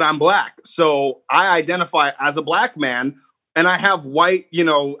 but I'm black. So I identify as a black man. And I have white, you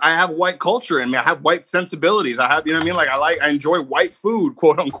know, I have white culture in me. I have white sensibilities. I have, you know what I mean? Like I enjoy white food,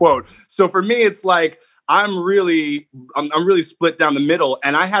 quote unquote. So for me, it's like I'm really split down the middle.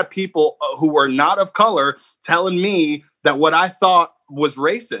 And I had people who were not of color telling me that what I thought was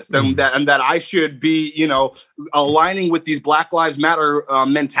racist and that I should be, you know, aligning with these Black Lives Matter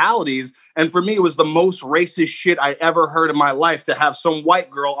mentalities. And for me, it was the most racist shit I ever heard in my life to have some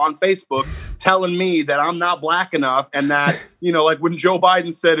white girl on Facebook telling me that I'm not black enough and that, you know, like when Joe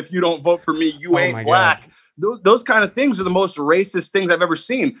Biden said, if you don't vote for me, you ain't black. Those kind of things are the most racist things I've ever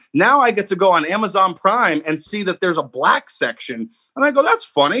seen. Now I get to go on Amazon Prime and see that there's a black section. And I go, that's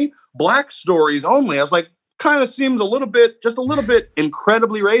funny. Black stories only. I was like, kind of seems just a little bit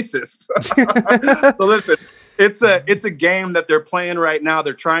incredibly racist. So listen, it's a game that they're playing right now.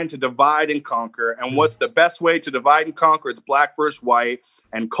 They're trying to divide and conquer. And what's the best way to divide and conquer? It's black versus white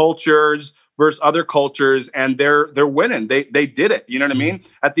and cultures versus other cultures. And they're winning. They did it. You know what I mean?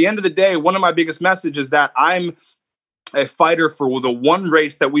 At the end of the day, one of my biggest messages is that I'm a fighter for the one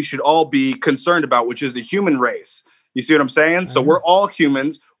race that we should all be concerned about, which is the human race. You see what I'm saying? So we're all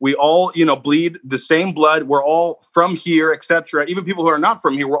humans. We all, you know, bleed the same blood. We're all from here, etc. Even people who are not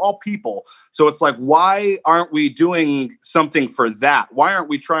from here, we're all people. So it's like, why aren't we doing something for that? Why aren't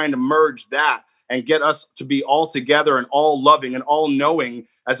we trying to merge that and get us to be all together and all loving and all knowing,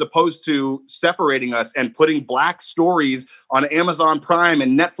 as opposed to separating us and putting black stories on Amazon Prime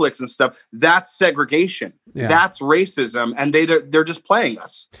and Netflix and stuff? That's segregation. Yeah. That's racism. And they're just playing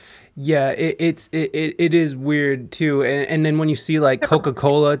us. Yeah, it is weird too, and then when you see like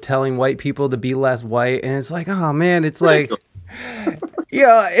Coca-Cola telling white people to be less white, and it's like, oh man, it's like,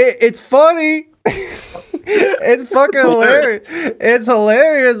 yeah, it's funny, it's fucking hilarious. It's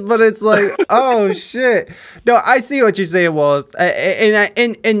hilarious, but it's like, oh shit. No, I see what you're saying, Wallace,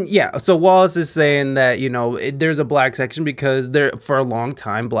 and yeah. So Wallace is saying that, you know, there's a black section because there for a long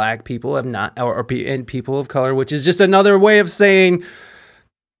time black people have not, and people of color, which is just another way of saying,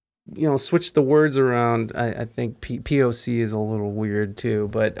 you know, switch the words around. I think POC is a little weird too,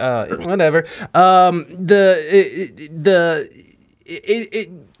 but whatever.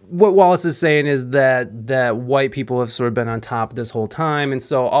 What Wallace is saying is that white people have sort of been on top this whole time, and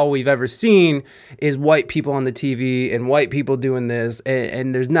so all we've ever seen is white people on the TV and white people doing this,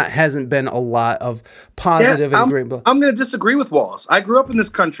 and hasn't been a lot of positive and great. I'm going to disagree with Wallace. I grew up in this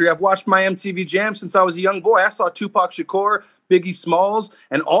country. I've watched my MTV Jam since I was a young boy. I saw Tupac Shakur, Biggie Smalls,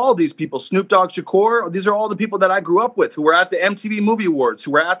 and all these people, Snoop Dogg Shakur. These are all the people that I grew up with who were at the MTV Movie Awards,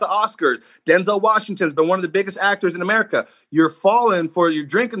 who were at the Oscars. Denzel Washington's been one of the biggest actors in America. You're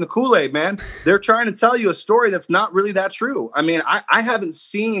drinking the Kool-Aid, man. They're trying to tell you a story that's not really that true. I mean, I haven't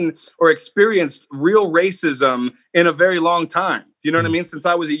seen or experienced real racism in a very long time. Do you know what I mean? Since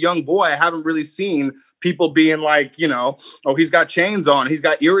I was a young boy, I haven't really seen people being like, you know, oh, he's got chains on, he's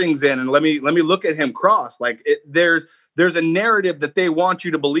got earrings in, and let me look at him cross. Like there's a narrative that they want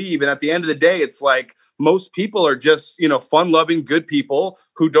you to believe. And at the end of the day, it's like most people are just, you know, fun-loving, good people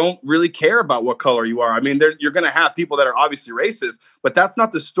who don't really care about what color you are. I mean, you're going to have people that are obviously racist, but that's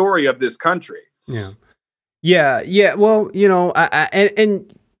not the story of this country. Yeah. Well, you know,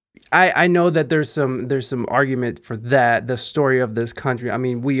 I know that there's some argument for that. The story of this country. I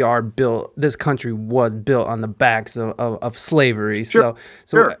mean, this country was built on the backs of slavery. Sure.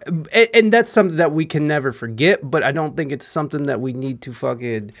 So, and that's something that we can never forget. But I don't think it's something that we need to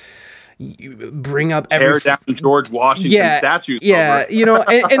fucking bring up tear down George Washington statues. Yeah, you know,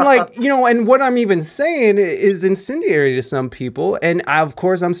 and like, you know, and what I'm even saying is incendiary to some people. And of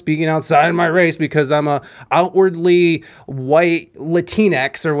course, I'm speaking outside of my race because I'm a outwardly white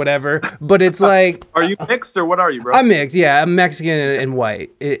Latinx or whatever. But it's like, are you mixed or what are you, bro? I'm mixed. Yeah, I'm Mexican and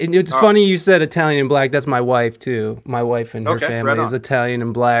white. And it's funny you said Italian and black. That's my wife too. My wife and her family is Italian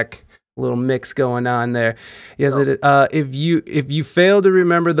and black. Little mix going on there. Yes, if you fail to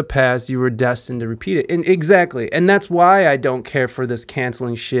remember the past, you were destined to repeat it. And exactly. And that's why I don't care for this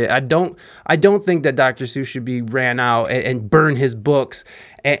canceling shit. I don't think that Dr. Seuss should be ran out and burn his books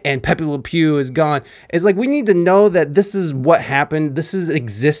and Pepe Le Pew is gone. It's like we need to know that this is what happened. This has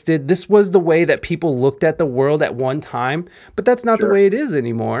existed. This was the way that people looked at the world at one time, but that's not the way it is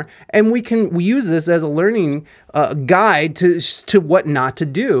anymore. And we use this as a learning guide to what not to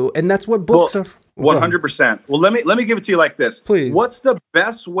do. And that's what books are. 100%. Well, let me give it to you like this. Please. What's the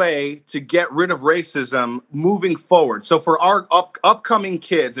best way to get rid of racism moving forward? So for our upcoming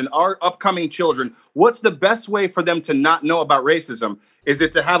kids and our upcoming children, what's the best way for them to not know about racism? Is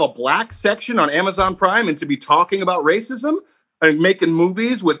it to have a black section on Amazon Prime and to be talking about racism and making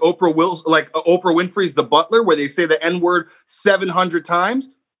movies with Oprah Winfrey's The Butler, where they say the N-word 700 times?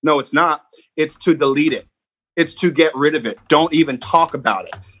 No, it's not. It's to delete it. It's to get rid of it. Don't even talk about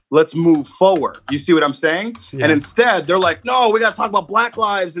it. Let's move forward. You see what I'm saying? Yeah. And instead, they're like, no, we got to talk about Black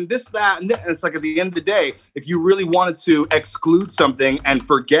lives and this, that, and that. And it's like at the end of the day, if you really wanted to exclude something and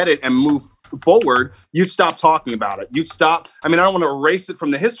forget it and move forward, you'd stop talking about it. You'd stop. I mean, I don't want to erase it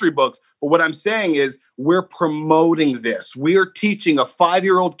from the history books, but what I'm saying is we're promoting this. We're teaching a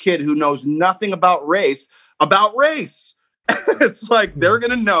 5-year-old kid who knows nothing about race. It's like they're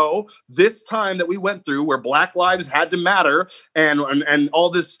going to know this time that we went through where Black lives had to matter and all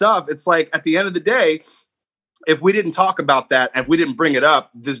this stuff. It's like at the end of the day, if we didn't talk about that, and if we didn't bring it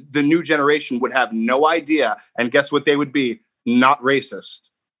up, the new generation would have no idea. And guess what they would be? Not racist.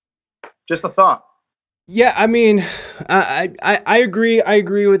 Just a thought. Yeah, I mean, I agree. I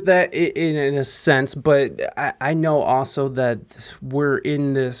agree with that in a sense, but I know also that we're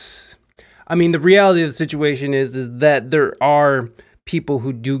in this. I mean, the reality of the situation is that there are people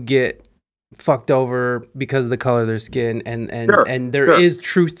who do get fucked over because of the color of their skin, and there is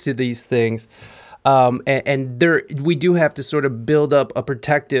truth to these things. And we do have to sort of build up a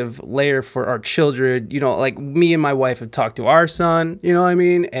protective layer for our children. You know, like me and my wife have talked to our son, you know what I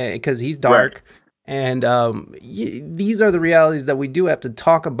mean? Because he's dark. Right. And these are the realities that we do have to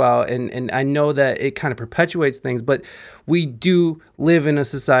talk about. And I know that it kind of perpetuates things, but we do live in a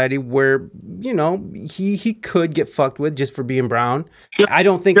society where, you know, he could get fucked with just for being brown. Sure. I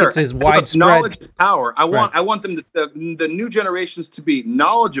don't think it's as widespread. Knowledge is power. I want them the new generations to be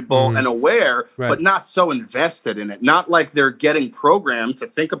knowledgeable and aware, but not so invested in it. Not like they're getting programmed to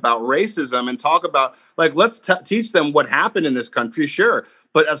think about racism and talk about, like, let's teach them what happened in this country, sure.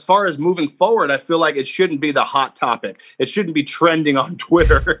 But as far as moving forward, I feel like it shouldn't be the hot topic. It shouldn't be trending on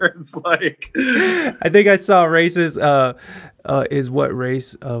Twitter. It's like, I think I saw racist. Is what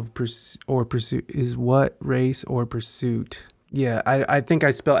race of pursuit? Is what race or pursuit? Yeah, I think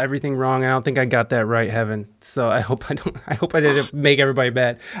I spelled everything wrong. I don't think I got that right, Heaven. So I hope I didn't make everybody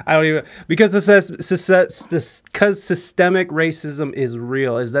bad. I don't even, because because systemic racism is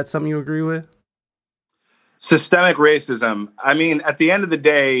real. Is that something you agree with? Systemic racism. I mean, at the end of the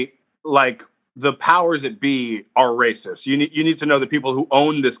day, like, the powers that be are racist. You need to know the people who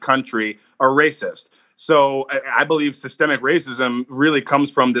own this country are racist. So I believe systemic racism really comes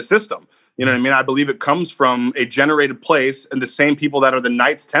from the system. You know what I mean? I believe it comes from a generated place, and the same people that are the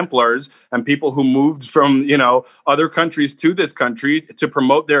Knights Templars and people who moved from, you know, other countries to this country to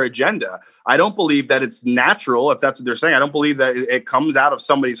promote their agenda. I don't believe that it's natural, if that's what they're saying. I don't believe that it comes out of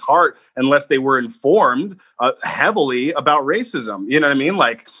somebody's heart unless they were informed heavily about racism. You know what I mean?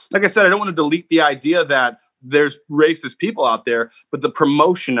 Like I said, I don't want to delete the idea that there's racist people out there, but the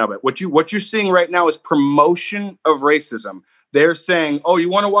promotion of it, what you're seeing right now is promotion of racism. They're saying, oh, you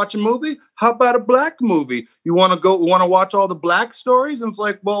want to watch a movie? How about a black movie? You want to watch all the black stories? And it's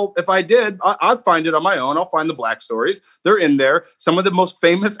like, well, if I did, I'd find it on my own. I'll find the black stories. They're in there. Some of the most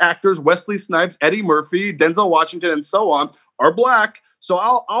famous actors, Wesley Snipes, Eddie Murphy, Denzel Washington, and so on, are black. So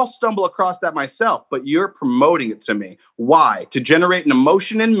I'll stumble across that myself, but you're promoting it to me. Why? To generate an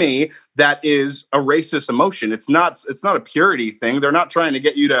emotion in me that is a racist emotion. It's not a purity thing. They're not trying to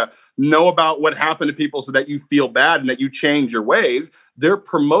get you to know about what happened to people so that you feel bad and that you change your ways. They're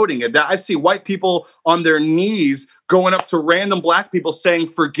promoting it. I see white people on their knees going up to random black people saying,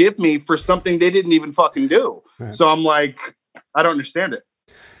 forgive me for something they didn't even fucking do. Right. So I'm like, I don't understand it.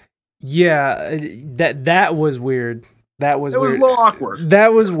 Yeah, that was weird. It was weird. A little awkward.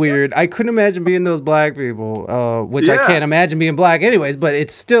 That was weird. I couldn't imagine being those black people, which I can't imagine being black anyways, but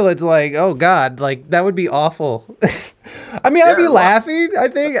it's like, oh God, like that would be awful. I mean, I'd be laughing, I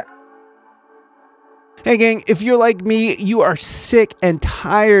think. Hey gang, if you're like me, you are sick and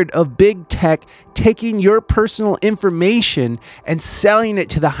tired of big tech taking your personal information and selling it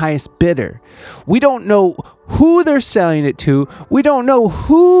to the highest bidder. We don't know who they're selling it to. We don't know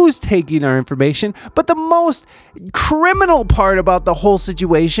who's taking our information. But the most criminal part about the whole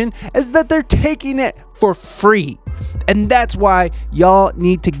situation is that they're taking it for free. And that's why y'all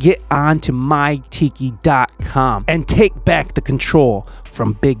need to get on to mytiki.com and take back the control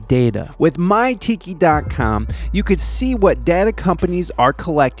from big data. With mytiki.com, you could see what data companies are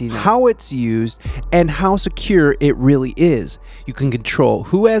collecting, how it's used, and how secure it really is. You can control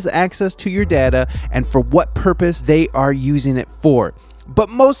who has access to your data and for what purpose they are using it for. But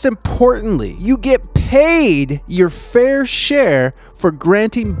most importantly, you get paid your fair share for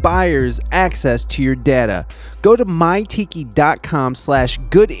granting buyers access to your data. Go to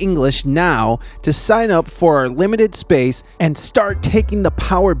mytiki.com/goodenglish now to sign up for our limited space and start taking the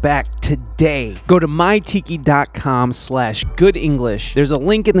power back today. Go to mytiki.com/goodenglish. There's a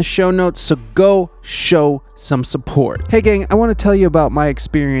link in the show notes, so go show some support. Hey gang, I want to tell you about my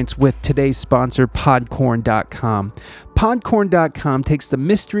experience with today's sponsor, Podcorn.com. Podcorn.com takes the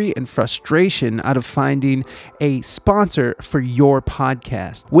mystery and frustration out of finding a sponsor for your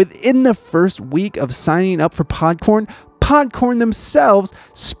podcast. Within the first week of signing up for Podcorn, Podcorn themselves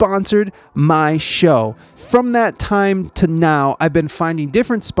sponsored my show. From that time to now, I've been finding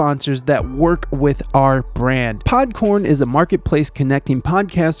different sponsors that work with our brand. Podcorn is a marketplace connecting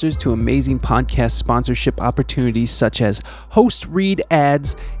podcasters to amazing podcast sponsorship opportunities such as host read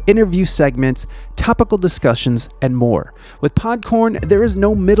ads, interview segments, topical discussions, and more. With Podcorn, there is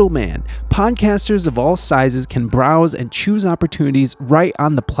no middleman. Podcasters of all sizes can browse and choose opportunities right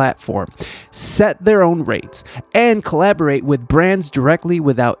on the platform, set their own rates, and collaborate with brands directly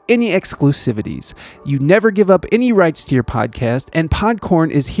without any exclusivities. You never give up any rights to your podcast, and Podcorn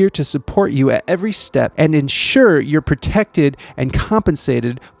is here to support you at every step and ensure you're protected and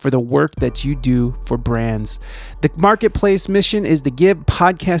compensated for the work that you do for brands. The marketplace mission is to give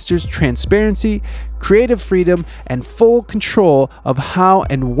podcasters transparency, creative freedom, and full control of how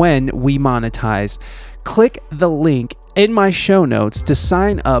and when we monetize. Click the link in my show notes to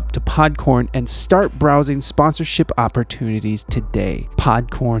sign up to Podcorn and start browsing sponsorship opportunities today.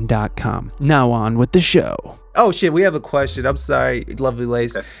 Podcorn.com. Now on with the show. Oh shit, we have a question. I'm sorry, Lovely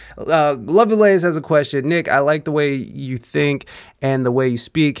Lace. Lovely Lace has a question. Nick, I like the way you think and the way you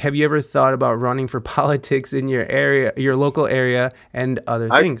speak. Have you ever thought about running for politics in your area, your local area, and other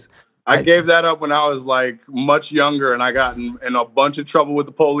things? I gave that up when I was like much younger, and I got in a bunch of trouble with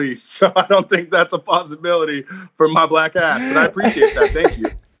the police. So I don't think that's a possibility for my black ass, but I appreciate that. Thank you.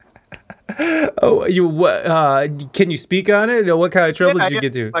 Oh, can you speak on it? What kind of trouble did you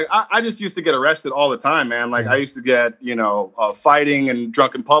get to? Like I just used to get arrested all the time, man. Like I used to get, fighting and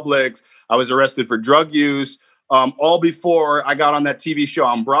drunken publics. I was arrested for drug use. All before I got on that TV show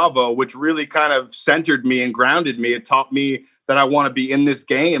on Bravo, which really kind of centered me and grounded me. It taught me that I want to be in this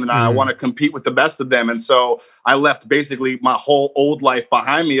game and I want to compete with the best of them. And so I left basically my whole old life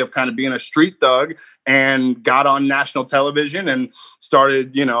behind me of kind of being a street thug and got on national television and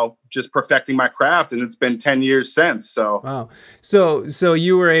started, just perfecting my craft. And it's been 10 years since. So wow. So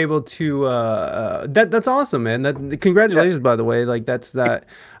you were able to that's awesome, man. Congratulations, by the way. Like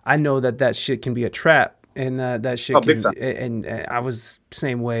I know that shit can be a trap. And that shit and I was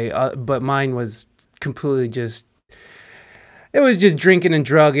same way, but mine was completely it was just drinking and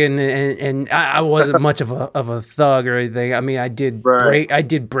drugging, and I wasn't much of a thug or anything. I mean, I did break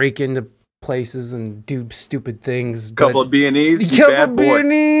into places and do stupid things. Couple of B&Es, and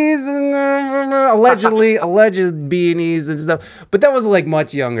alleged beanies and stuff. But that was like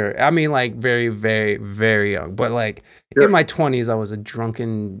much younger. I mean, like very, very, very young. But like in my 20s, I was a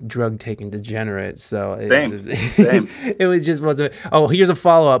drunken, drug-taking degenerate. So Same. It was just wasn't. Oh, here's a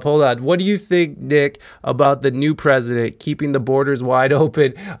follow-up. Hold on. What do you think, Nick, about the new president keeping the borders wide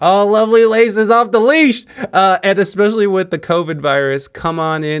open? Oh, lovely laces off the leash. And especially with the COVID virus, come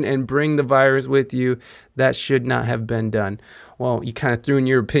on in and bring the virus with you. That should not have been done. Well, you kind of threw in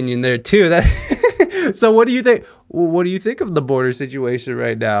your opinion there too. So what do you think? What do you think of the border situation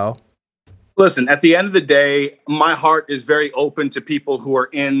right now? Listen, at the end of the day, my heart is very open to people who are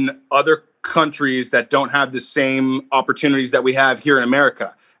in other countries that don't have the same opportunities that we have here in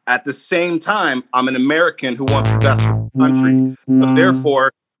America. At the same time, I'm an American who wants the best for the country. So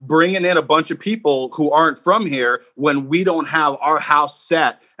therefore, bringing in a bunch of people who aren't from here when we don't have our house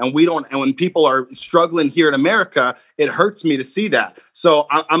set and when people are struggling here in America, it hurts me to see that. So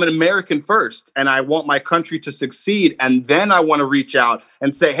I'm an American first, and I want my country to succeed. And then I want to reach out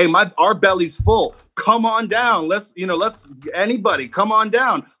and say, hey, our belly's full. Come on down. Anybody come on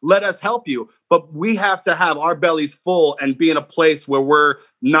down. Let us help you. But we have to have our bellies full and be in a place where we're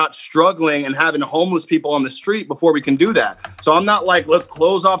not struggling and having homeless people on the street before we can do that. So I'm not like, let's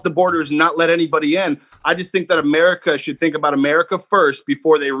close off the borders and not let anybody in. I just think that America should think about America first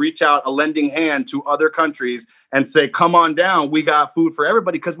before they reach out a lending hand to other countries and say, come on down. We got food for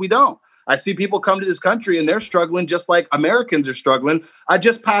everybody, because we don't. I see people come to this country and they're struggling just like Americans are struggling. I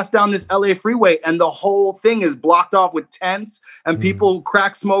just passed down this LA freeway and the whole thing is blocked off with tents and people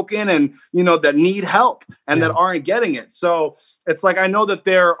crack smoking and, that need help and that aren't getting it. So it's like, I know that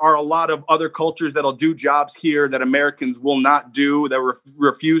there are a lot of other cultures that'll do jobs here that Americans will not do, that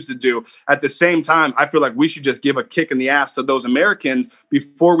refuse to do. At the same time, I feel like we should just give a kick in the ass to those Americans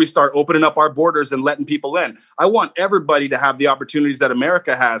before we start opening up our borders and letting people in. I want everybody to have the opportunities that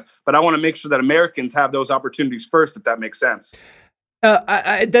America has, but I want to make sure that Americans have those opportunities first, if that makes sense.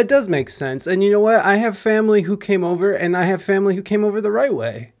 That does make sense. And you know what? I have family who came over, and I have family who came over the right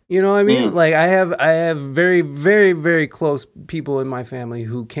way. You know what I mean? Like I have very, very, very close people in my family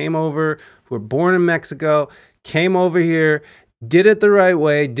who came over, who were born in Mexico, came over here, did it the right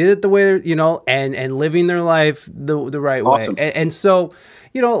way, did it the way, and living their life the right way. And so,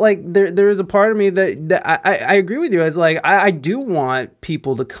 like there is a part of me that I agree with you. As like, I do want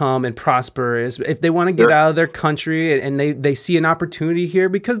people to come and prosper if they want to get out of their country and they see an opportunity here,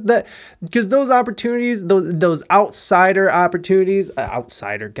 because those opportunities, those outsider opportunities,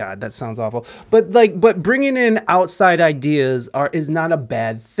 God, that sounds awful. But bringing in outside ideas is not a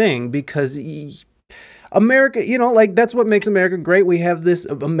bad thing, because America, that's what makes America great. We have this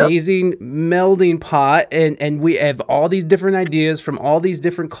amazing melding pot, and we have all these different ideas from all these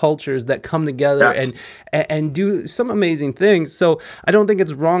different cultures that come together and do some amazing things. So I don't think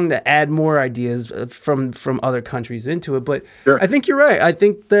it's wrong to add more ideas from other countries into it. But I think you're right. I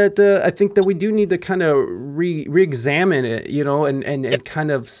think that we do need to kind of re-examine it, and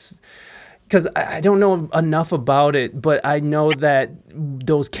kind of. Because I don't know enough about it, but I know that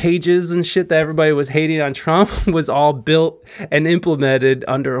those cages and shit that everybody was hating on Trump was all built and implemented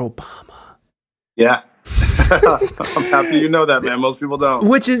under Obama. Yeah. I'm happy you know that, man. Most people don't.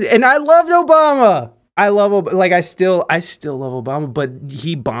 And I loved Obama. I still love Obama, but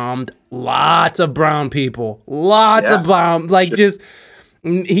he bombed lots of brown people. Of bomb.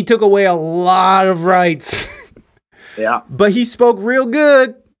 He took away a lot of rights. Yeah. But he spoke real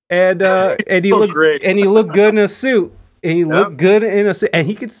good. And he looked great. And he looked good in a suit. And he looked good in a suit. And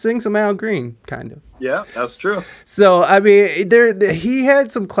he could sing some Al Green, kind of. Yeah, that's true. So I mean, he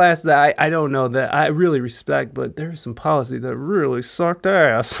had some class that I don't know that I really respect, but there's some policy that really sucked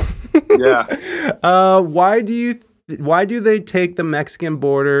ass. Yeah. Why do they take the Mexican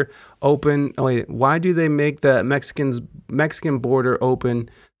border open? Why do they make the Mexican border open?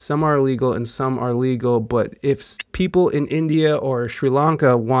 Some are illegal and some are legal, but if people in India or Sri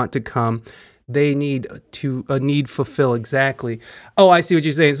Lanka want to come, they need a need fulfill. Exactly. Oh, I see what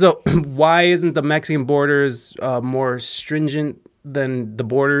you're saying. So why isn't the Mexican borders more stringent than the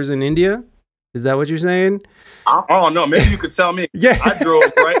borders in India? Is that what you're saying? Oh no, maybe you could tell me. Yeah. I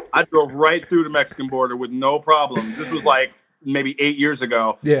drove right through the Mexican border with no problems. This was like maybe 8 years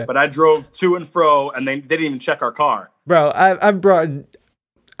ago. Yeah. But I drove to and fro, and they didn't even check our car. Bro, I've brought.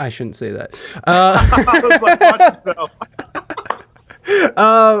 I shouldn't say that. I was like, watch yourself.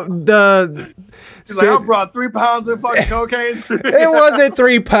 I brought 3 pounds of fucking cocaine. It wasn't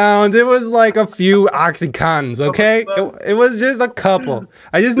 3 pounds. It was like a few Oxycontins, okay? It was just a couple.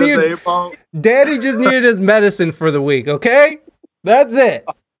 I just needed... Daddy just needed his medicine for the week, okay? That's it.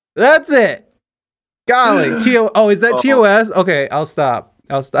 Golly. Is that TOS? Okay, I'll stop.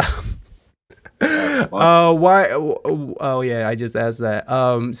 Why? Oh yeah, I just asked that.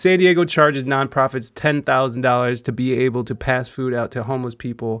 San Diego charges nonprofits $10,000 to be able to pass food out to homeless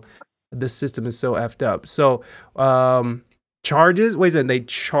people. The system is so effed up. So, charges? Wait a second. They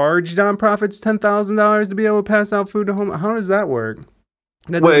charge nonprofits $10,000 to be able to pass out food to homeless. How does that work?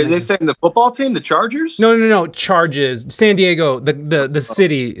 Wait, are they saying the football team, the Chargers? No. Charges. San Diego, the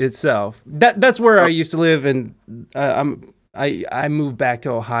city itself. That's where I used to live, and I moved back to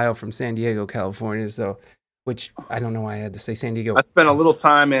Ohio from San Diego, California. So, which I don't know why I had to say San Diego. I spent a little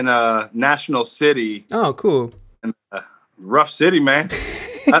time in National City. Oh, cool. Rough city, man.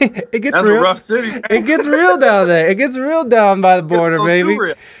 It gets that's real. A rough city. Man. It gets real down there. It gets real down by the border, baby.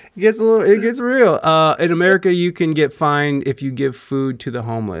 It gets real. In America, you can get fined if you give food to the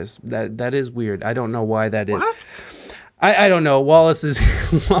homeless. That is weird. I don't know why that is. What? I don't know. Wallace is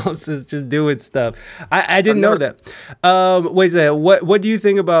just doing stuff. I didn't know that. Wait a second. What do you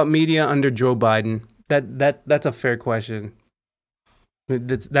think about media under Joe Biden? That's a fair question.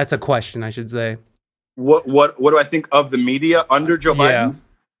 That's a question, I should say. What do I think of the media under Joe Biden? Yeah.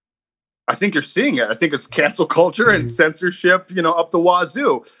 I think you're seeing it. I think it's cancel culture and censorship, up the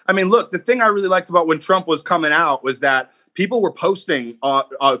wazoo. I mean, look, the thing I really liked about when Trump was coming out was that people were posting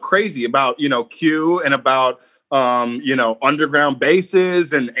crazy about, Q and about, underground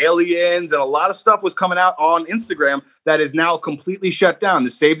bases and aliens, and a lot of stuff was coming out on Instagram that is now completely shut down. The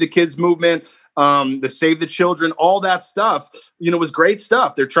Save the Kids movement, the Save the Children, all that stuff, was great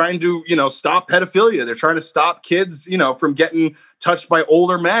stuff. They're trying to, stop pedophilia. They're trying to stop kids, from getting touched by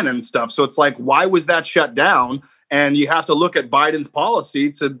older men and stuff. So it's like, why was that shut down? And you have to look at Biden's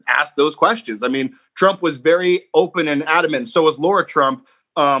policy to ask those questions. I mean, Trump was very open and adamant. So was Laura Trump.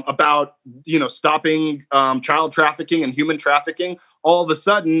 About stopping child trafficking and human trafficking. All of a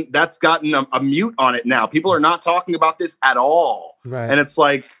sudden, that's gotten a mute on it now. People are not talking about this at all. Right. And it's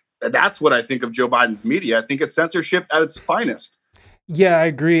like, that's what I think of Joe Biden's media. I think it's censorship at its finest. Yeah, I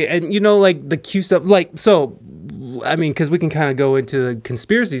agree. And, like the Q stuff, because we can kind of go into the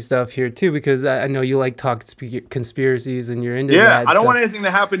conspiracy stuff here too, because I know you like talking conspiracies and you're into that. Yeah, I don't want anything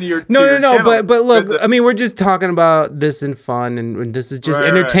to happen to your No, channel. but look, we're just talking about this in fun, and this is just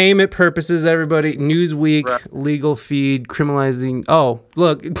entertainment purposes, everybody. Newsweek, legal feed, criminalizing. Oh,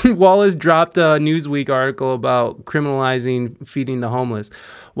 look, Wallace dropped a Newsweek article about criminalizing feeding the homeless.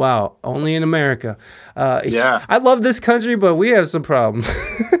 Wow, only in America. Yeah. I love this country, but we have some problems.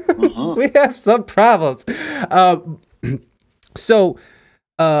 We have some problems. So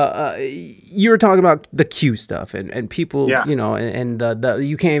you were talking about the Q stuff and people, and the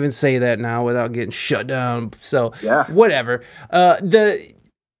you can't even say that now without getting shut down. So whatever. I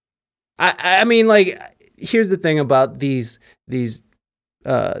mean, like, here's the thing about these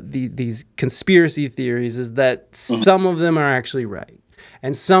conspiracy theories is that some of them are actually right.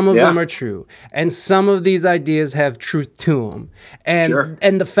 And some of them are true, and some of these ideas have truth to them,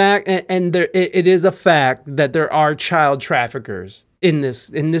 and the fact, and there, it is a fact that there are child traffickers in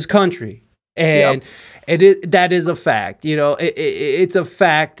this country, and that is a fact. It's a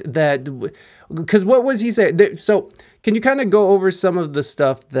fact that, because what was he saying? So can you kind of go over some of the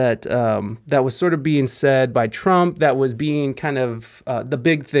stuff that that was sort of being said by Trump, that was being kind of the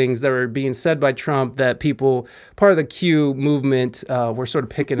big things that were being said by Trump that people, part of the Q movement, were sort of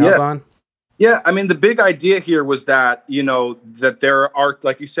picking up on? Yeah, I mean, the big idea here was that, that there are,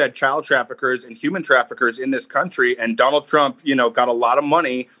 like you said, child traffickers and human traffickers in this country. And Donald Trump, got a lot of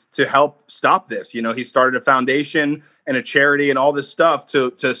money to help stop this. He started a foundation and a charity and all this stuff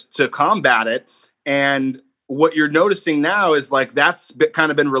to combat it. And what you're noticing now is like that's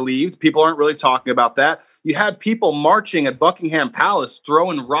kind of been relieved. People aren't really talking about that. You had people marching at Buckingham Palace,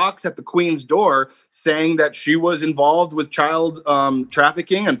 throwing rocks at the Queen's door, saying that she was involved with child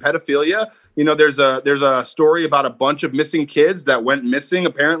trafficking and pedophilia. There's a story about a bunch of missing kids that went missing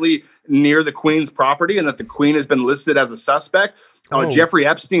apparently near the Queen's property, and that the Queen has been listed as a suspect. Jeffrey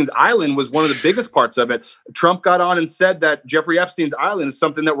Epstein's island was one of the biggest parts of it. Trump got on and said that Jeffrey Epstein's island is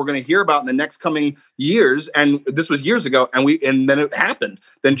something that we're going to hear about in the next coming years. And this was years ago. And then it happened.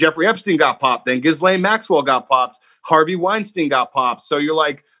 Then Jeffrey Epstein got popped. Then Ghislaine Maxwell got popped. Harvey Weinstein got popped. So you're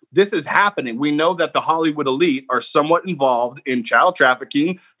like, this is happening. We know that the Hollywood elite are somewhat involved in child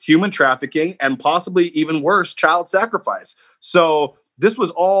trafficking, human trafficking, and possibly even worse, child sacrifice. So this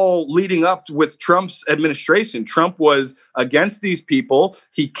was all leading up with Trump's administration. Trump was against these people.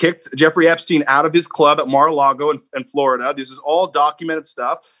 He kicked Jeffrey Epstein out of his club at Mar-a-Lago in Florida. This is all documented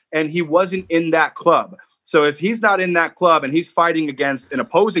stuff. And he wasn't in that club. So if he's not in that club and he's fighting against an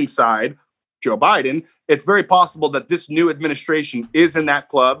opposing side, Joe Biden, it's very possible that this new administration is in that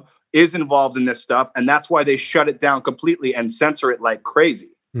club, is involved in this stuff. And that's why they shut it down completely and censor it like crazy.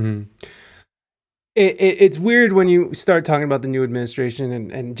 Mm-hmm. It's weird when you start talking about the new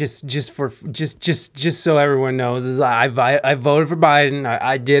administration and just so everyone knows is I voted for Biden.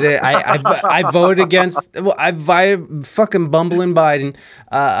 I did it. I voted against. Well, fucking bumbling Biden.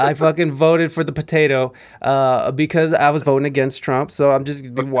 I fucking voted for the potato because I was voting against Trump. So I'm just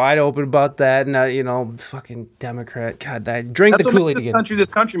wide open about that. And fucking Democrat. God, I drank the Kool-Aid again. This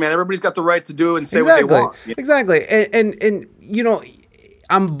country, man. Everybody's got the right to do and say what they want. Exactly. And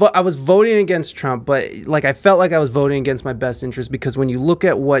I was voting against Trump, but I felt like I was voting against my best interest, because when you look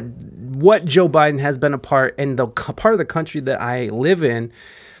at what Joe Biden has been a part, and the part of the country that I live in,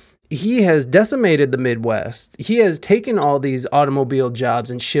 he has decimated the Midwest. He has taken all these automobile jobs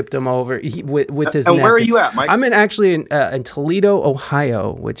and shipped them over with his. And where are you at, Mike? I'm in Toledo,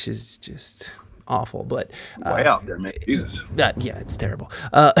 Ohio, which is just awful, but way out there, man. Jesus. Yeah, it's terrible.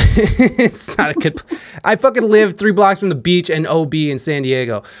 It's not a good. I fucking lived 3 blocks from the beach and OB in San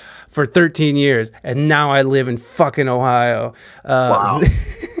Diego for 13 years, and now I live in fucking Ohio. Wow.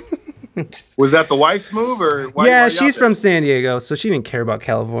 Was that the wife's move, or why she's from San Diego, so she didn't care about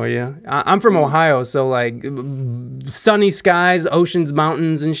California. I'm from Ohio, so sunny skies, oceans,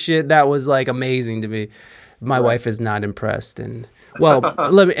 mountains, and shit. That was amazing to me. My wife is not impressed, and. Well,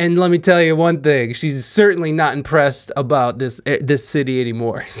 let me tell you one thing. She's certainly not impressed about this city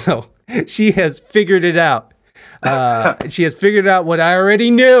anymore. So she has figured it out. She has figured out what I already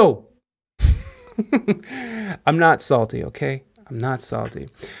knew. I'm not salty, okay? I'm not salty.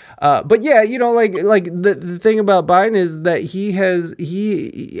 But yeah, the thing about Biden is that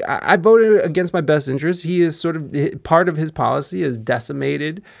I voted against my best interest. He is sort of, part of his policy has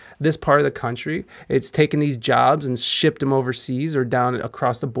decimated this part of the country. It's taken these jobs and shipped them overseas or down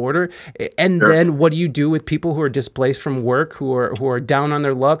across the border. And then what do you do with people who are displaced from work, who are down on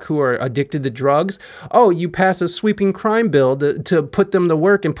their luck, who are addicted to drugs? Oh, you pass a sweeping crime bill to put them to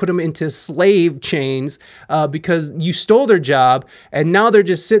work and put them into slave chains because you stole their job, and now they're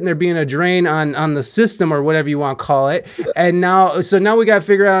just sitting there being a drain on the system, or whatever you want to call it. And now we got to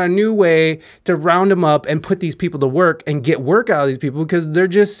figure out a new way to round them up and put these people to work and get work out of these people, because they're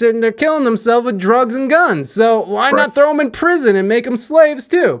just sitting there killing themselves with drugs and guns. So why not throw them in prison and make them slaves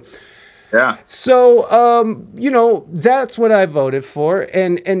too? Yeah. So, that's what I voted for.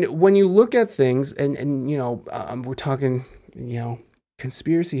 And when you look at things and we're talking,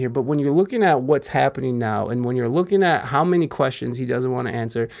 conspiracy here, but when you're looking at what's happening now, and when you're looking at how many questions he doesn't want to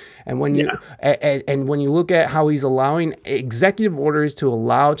answer, and when you and when you look at how he's allowing executive orders to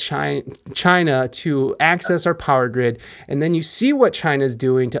allow China to access our power grid, and then you see what China's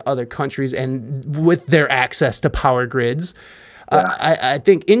doing to other countries and with their access to power grids. I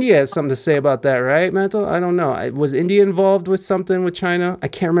think India has something to say about that, right, Mental? I don't know. Was India involved with something with China? I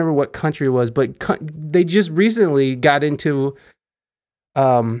can't remember what country it was, but they just recently got into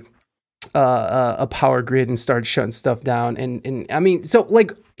a power grid and started shutting stuff down. And I mean, so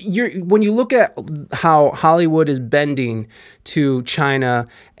when you look at how Hollywood is bending to China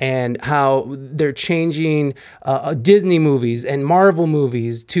and how they're changing Disney movies and Marvel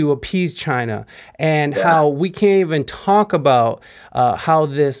movies to appease China, and how we can't even talk about how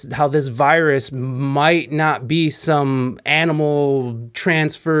this virus might not be some animal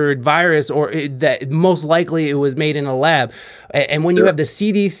transferred virus, or that most likely it was made in a lab. And when you have the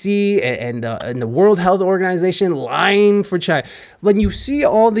CDC and the World Health Organization lying for China, when you see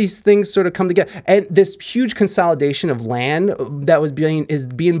all these things sort of come together, and this huge consolidation of land that is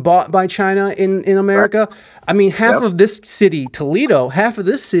being bought by China in America. I mean, half of this city, Toledo, half of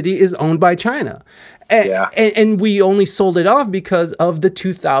this city is owned by China. And we only sold it off because of the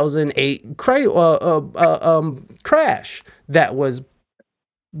 2008 crash that was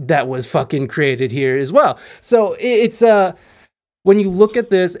fucking created here as well. So it's when you look at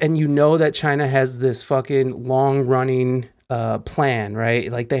this and you know that China has this fucking long running plan,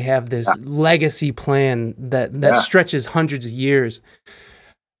 right? Like they have this legacy plan that stretches hundreds of years.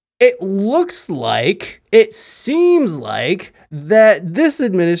 It seems like that this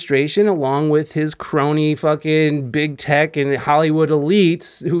administration, along with his crony fucking big tech and Hollywood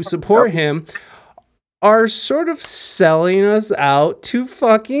elites who support him, are sort of selling us out to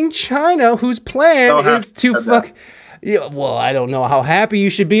fucking China, whose plan is to fuck. Yeah, well, I don't know how happy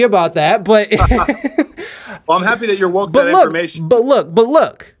you should be about that, but well, I'm happy that you're woke to that information. But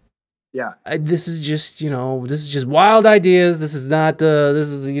look. Yeah. This is just wild ideas. This is not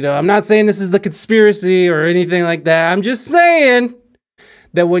I'm not saying this is the conspiracy or anything like that. I'm just saying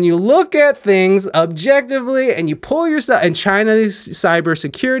that when you look at things objectively and you pull yourself, and China's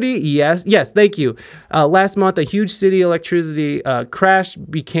cybersecurity, yes, thank you. Last month, a huge city electricity crashed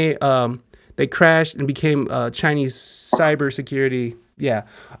and became Chinese cybersecurity yeah,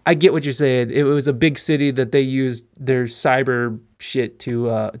 I get what you're saying. It was a big city that they used their cyber shit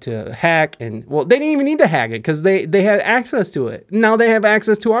to hack, and well, they didn't even need to hack it because they had access to it. Now they have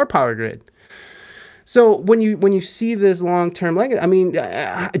access to our power grid. So when you see this long term, like, I mean,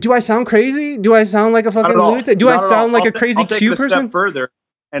 do I sound crazy? Do I sound like a fucking lunatic? Do I sound like a crazy Q person? I'll take it a step further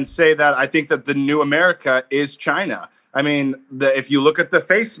and say that I think that the new America is China. I mean, if you look at the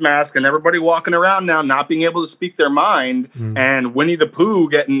face mask and everybody walking around now not being able to speak their mind, and Winnie the Pooh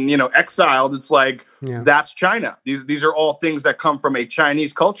getting, exiled, it's like, that's China. These are all things that come from a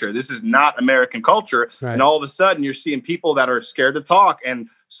Chinese culture. This is not American culture. Right. And all of a sudden you're seeing people that are scared to talk and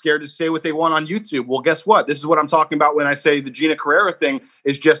scared to say what they want on YouTube. Well, guess what? This is what I'm talking about when I say the Gina Carrera thing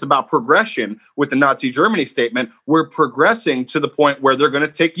is just about progression with the Nazi Germany statement. We're progressing to the point where they're going to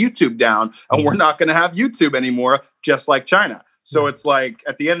take YouTube down, and we're not going to have YouTube anymore, just like China. So it's like,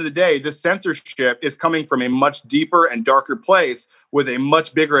 at the end of the day, this censorship is coming from a much deeper and darker place with a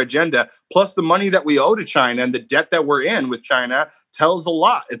much bigger agenda. Plus the money that we owe to China and the debt that we're in with China tells a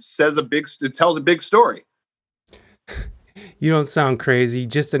lot. It tells a big story. You don't sound crazy.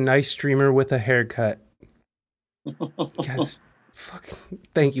 Just a nice streamer with a haircut. Guys,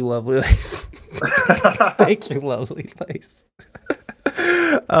 thank you, Lovely Lace. Thank you, Lovely Lace.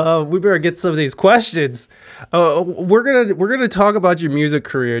 We better get some of these questions. We're gonna talk about your music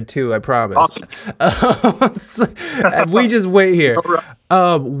career too. I promise. Awesome. We just wait here.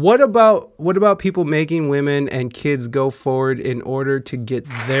 What about people making women and kids go forward in order to get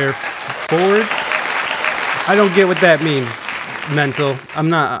their forward? I don't get what that means. Mental.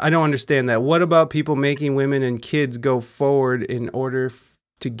 I don't understand that. What about people making women and kids go forward in order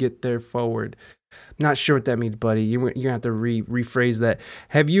to get their forward? Not sure what that means, buddy. You're gonna have to rephrase that.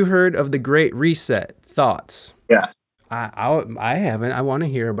 Have you heard of the Great Reset? Thoughts? Yeah. I haven't. I want to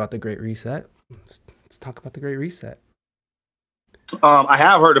hear about the Great Reset. Let's talk about the Great Reset. I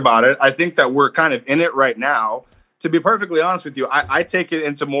have heard about it. I think that we're kind of in it right now. To be perfectly honest with you, I take it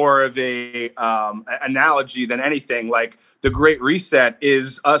into more of a analogy than anything. Like, the Great Reset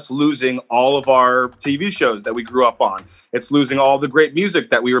is us losing all of our TV shows that we grew up on. It's losing all the great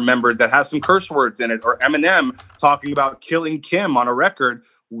music that we remembered that has some curse words in it, or Eminem talking about killing Kim on a record.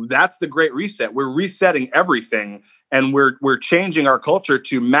 That's the Great Reset. We're resetting everything, and we're changing our culture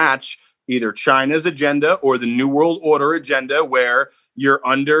to match either China's agenda or the New World Order agenda, where you're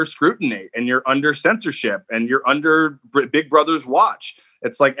under scrutiny and you're under censorship and you're under Big Brother's watch.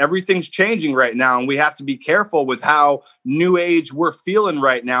 It's like everything's changing right now, and we have to be careful with how new age we're feeling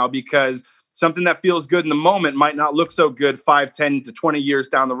right now, because something that feels good in the moment might not look so good 5, 10 to 20 years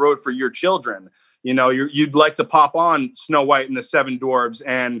down the road for your children. You'd like to pop on Snow White and the Seven Dwarfs,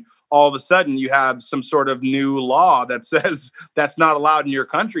 and all of a sudden you have some sort of new law that says that's not allowed in your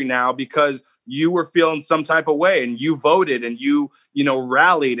country now because you were feeling some type of way and you voted and you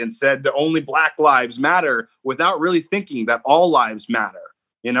rallied and said that only Black lives matter, without really thinking that all lives matter.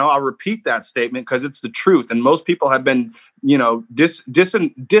 I'll repeat that statement because it's the truth. And most people have been,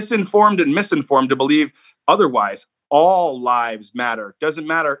 disinformed and misinformed to believe otherwise. All lives matter. Doesn't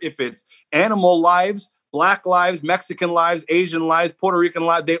matter if it's animal lives, Black lives, Mexican lives, Asian lives, Puerto Rican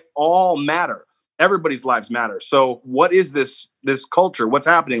lives. They all matter. Everybody's lives matter. So what is this culture? What's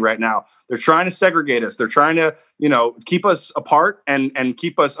happening right now? They're trying to segregate us. They're trying to, keep us apart and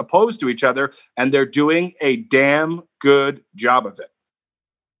keep us opposed to each other. And they're doing a damn good job of it.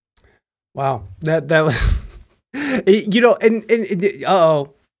 Wow. That was,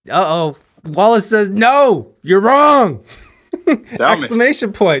 uh-oh. Wallace says, no, you're wrong.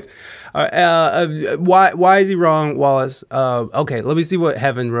 Exclamation points. Why is he wrong, Wallace? Okay, let me see what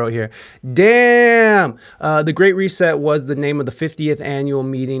Heaven wrote here. Damn! The Great Reset was the name of the 50th annual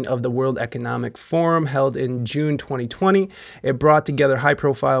meeting of the World Economic Forum held in June 2020. It brought together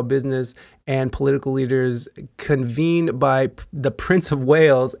high-profile business and political leaders convened by the Prince of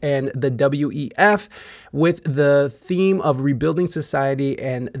Wales and the WEF with the theme of rebuilding society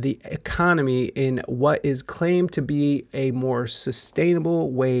and the economy in what is claimed to be a more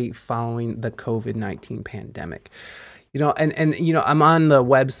sustainable way following the COVID-19 pandemic. I'm on the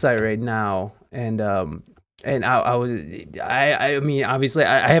website right now, and I mean, obviously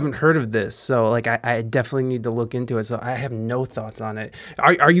I haven't heard of this, so like I definitely need to look into it. So I have no thoughts on it.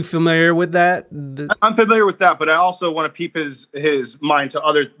 Are you familiar with that? I'm familiar with that, but I also want to peep his mind to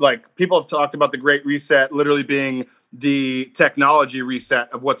other, like, people have talked about the Great Reset literally being the technology reset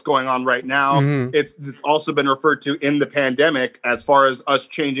of what's going on right now. Mm-hmm. It's also been referred to in the pandemic as far as us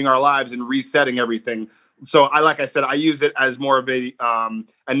changing our lives and resetting everything. So like I said, I use it as more of a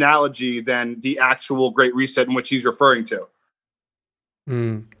analogy than the actual Great Reset in which he's referring to.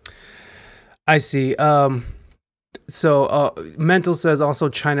 I see. So Mental says also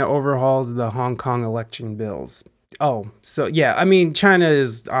China overhauls the Hong Kong election bills. Oh, so yeah, I mean, China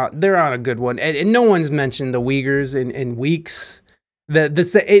is, they're on a good one. And no one's mentioned the Uyghurs in weeks.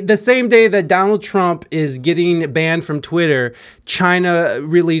 The same day that Donald Trump is getting banned from Twitter, China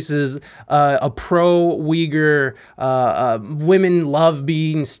releases a pro-Uyghur, women love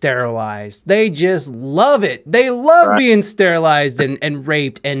being sterilized. They just love it. They love being sterilized and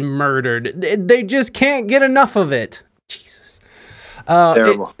raped and murdered. They just can't get enough of it. Jesus.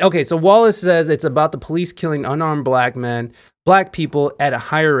 Terrible. Okay, so Wallace says it's about the police killing unarmed black people at a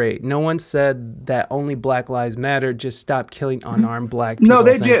higher rate. No one said that only Black Lives Matter. Just stop killing unarmed black people. No,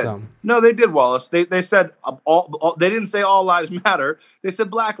 they did. No, they did, Wallace. They said all. They didn't say all lives matter. They said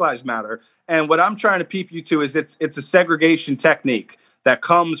Black Lives Matter. And what I'm trying to peep you to is it's a segregation technique that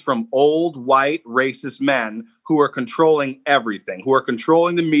comes from old white racist men who are controlling everything, who are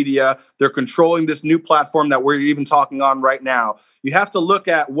controlling the media. They're controlling this new platform that we're even talking on right now. You have to look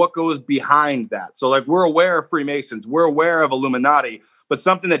at what goes behind that. So like, we're aware of Freemasons, we're aware of Illuminati, but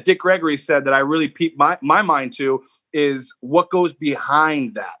something that Dick Gregory said that I really peeped my mind to is what goes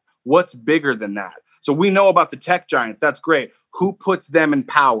behind that. What's bigger than that? So we know about the tech giants. That's great. Who puts them in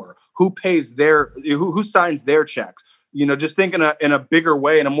power? Who pays who signs their checks? You know, just think in a bigger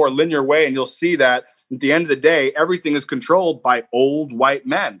way, in a more linear way, and you'll see that at the end of the day, everything is controlled by old white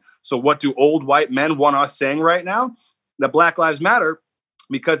men. So what do old white men want us saying right now? That Black Lives Matter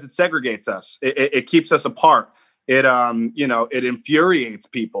because it segregates us. It keeps us apart. It infuriates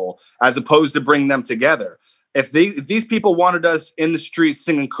people as opposed to bring them together. If these people wanted us in the streets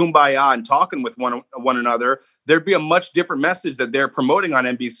singing Kumbaya and talking with one another, there'd be a much different message that they're promoting on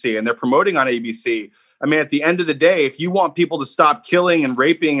NBC and they're promoting on ABC. I mean, at the end of the day, if you want people to stop killing and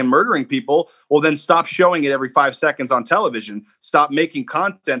raping and murdering people, well, then stop showing it every 5 seconds on television. Stop making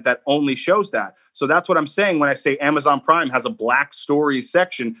content that only shows that. So that's what I'm saying when I say Amazon Prime has a Black Stories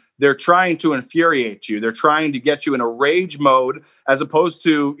section. They're trying to infuriate you. They're trying to get you in a rage mode as opposed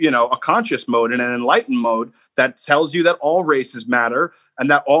to, a conscious mode and an enlightened mode that tells you that all races matter and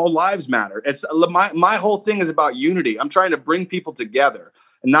that all lives matter. It's my whole thing is about unity. I'm trying to bring people together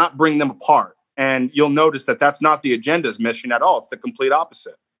and not bring them apart. And you'll notice that that's not the agenda's mission at all. It's the complete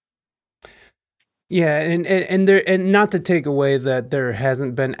opposite. Yeah, and not to take away that there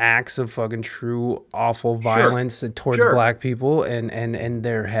hasn't been acts of fucking true awful violence towards black people, and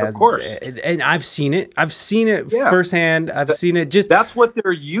there has, of course, and I've seen it firsthand. I've seen it. Just that's what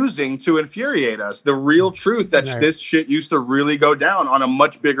they're using to infuriate us. The real truth that this shit used to really go down on a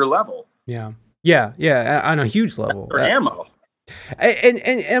much bigger level. Yeah, on a huge level. Or ammo. And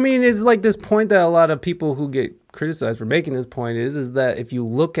I mean, it's like this point that a lot of people who get criticized for making this point is that if you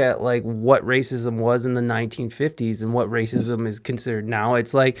look at like what racism was in the 1950s and what racism is considered now,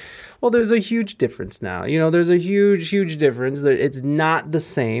 it's like, well, there's a huge difference now. There's a huge difference. It's not the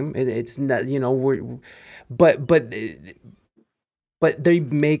same. It's not, but they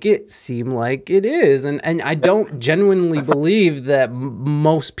make it seem like it is. And I don't genuinely believe that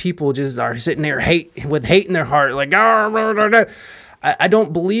most people just are sitting there with hate in their heart. Like, I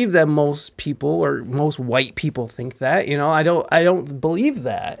don't believe that most people or most white people think that, I don't believe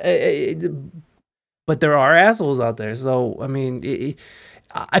that. But there are assholes out there. So, I mean,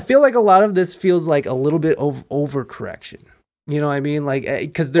 I feel like a lot of this feels like a little bit of overcorrection. You know what I mean? Like,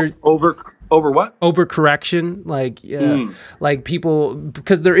 because there's over what? Overcorrection, like people,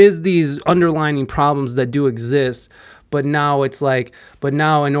 because there is these underlining problems that do exist, but now it's like,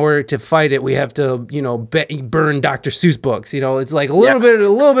 in order to fight it, we have to, burn Dr. Seuss books. It's like a little bit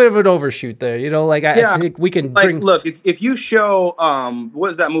of an overshoot there. I think we can bring. Look, if you show,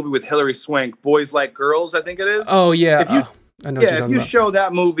 what is that movie with Hilary Swank? Boys Like Girls, I think it is. Oh yeah. If you show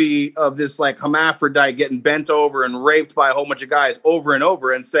that movie of this like hermaphrodite getting bent over and raped by a whole bunch of guys over and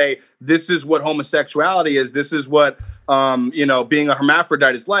over and say, this is what homosexuality is, this is what, being a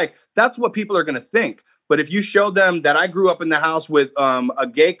hermaphrodite is like, that's what people are going to think. But if you show them that I grew up in the house with a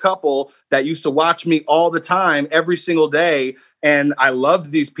gay couple that used to watch me all the time, every single day, and I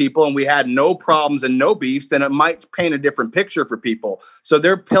loved these people and we had no problems and no beefs, then it might paint a different picture for people. So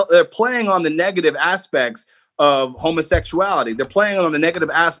they're playing on the negative aspects of homosexuality. They're playing on the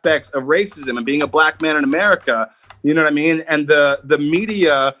negative aspects of racism and being a black man in America. You know what I mean? And the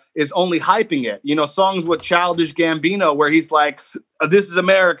media is only hyping it. Songs with Childish Gambino where he's like, this is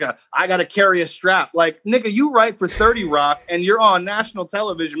America. I got to carry a strap. Like, nigga, you write for 30 Rock and you're on national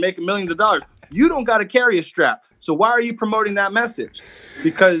television making millions of dollars. You don't got to carry a strap. So why are you promoting that message?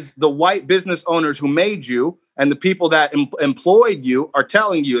 Because the white business owners who made you and the people that employed you are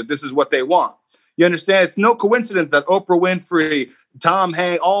telling you that this is what they want. You understand? It's no coincidence that Oprah Winfrey, Tom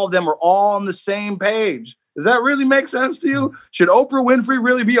Hanks, all of them are all on the same page. Does that really make sense to you? Should Oprah Winfrey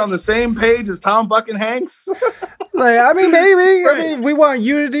really be on the same page as Tom fucking Hanks? Like, I mean, maybe. Right. I mean, we want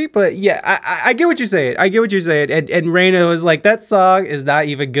unity, but yeah, I get what you're saying. I get what you're saying. And Raina was like, that song is not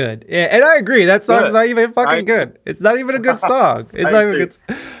even good. Yeah, and I agree. That song is not even fucking good. It's not even a good song. It's not even good.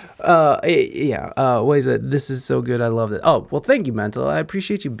 What is it? This is so good. I love it. Oh, well, thank you, Mental. I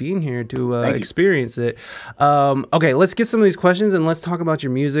appreciate you being here to experience it. Okay, let's get some of these questions and let's talk about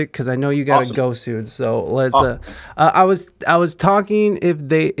your music because I know you got to go soon. So let's. I was talking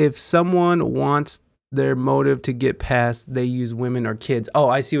if someone wants their motive to get past, they use women or kids. Oh,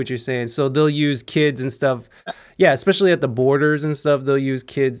 I see what you're saying. So they'll use kids and stuff. Yeah, especially at the borders and stuff, they'll use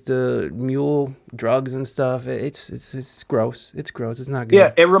kids to mule drugs and stuff. It's gross. It's gross. It's not good.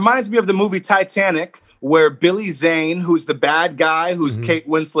 Yeah, it reminds me of the movie Titanic, where Billy Zane, who's the bad guy, who's Kate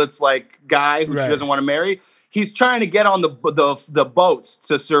Winslet's like guy who she doesn't want to marry, he's trying to get on the boats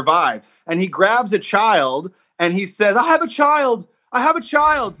to survive, and he grabs a child and he says, "I have a child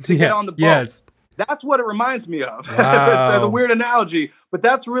to get on the boat." Yes. That's what it reminds me of. Wow. It's a weird analogy, but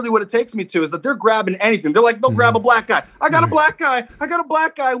that's really what it takes me to, is that they're grabbing anything. They're like, they'll grab a black guy. I got a black guy.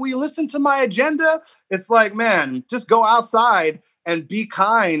 Will you listen to my agenda? It's like, man, just go outside and be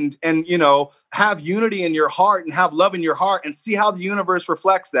kind and, have unity in your heart and have love in your heart and see how the universe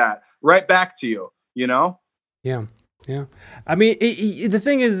reflects that right back to you, Yeah. Yeah. I mean, the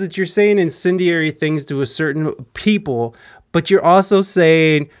thing is that you're saying incendiary things to a certain people, but you're also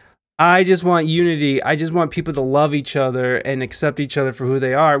saying, I just want unity. I just want people to love each other and accept each other for who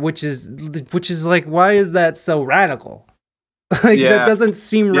they are, which is like, why is that so radical? That doesn't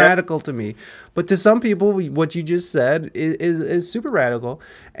seem radical to me. But to some people, what you just said is super radical.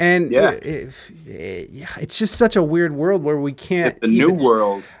 And it's just such a weird world where we can't. It's the new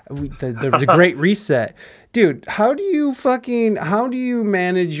world. The Great Reset. Dude, how do you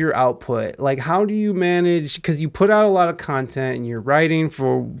manage your output? Like, how do you manage, because you put out a lot of content and you're writing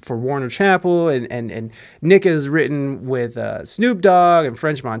for Warner Chappell and Nick has written with Snoop Dogg and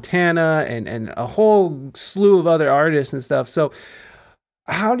French Montana and a whole slew of other artists and stuff. So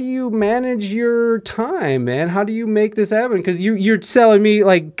how do you manage your time, man? How do you make this happen? Because you're telling me,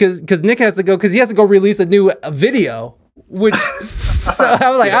 like, because Nick has to go, because he has to go release a new video, which so I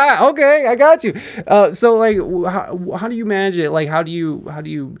was like, okay, I got you. So like, how do you manage it? Like, how do you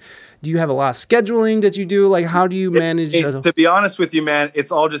have a lot of scheduling that you do? Like, how do you manage? To be honest with you, man,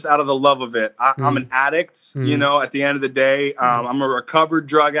 it's all just out of the love of it. I'm an addict, at the end of the day. I'm a recovered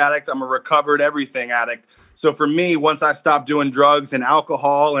drug addict. I'm a recovered everything addict. So for me, once I stopped doing drugs and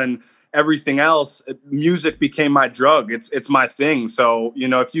alcohol and everything else, music became my drug. It's my thing. So,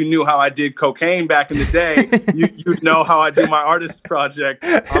 if you knew how I did cocaine back in the day, you'd know how I do my artist project.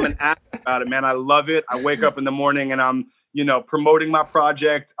 I'm an addict about it, man. I love it. I wake up in the morning and I'm, promoting my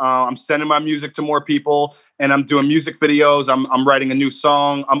project. I'm sending my music to more people and I'm doing music videos. I'm writing a new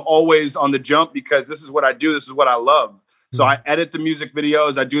song. I'm always on the jump because this is what I do. This is what I love. So I edit the music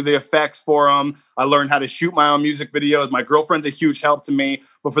videos. I do the effects for them. I learned how to shoot my own music videos. My girlfriend's a huge help to me,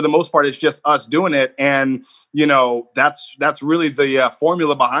 but for the most part, it's just us doing it. And, that's really the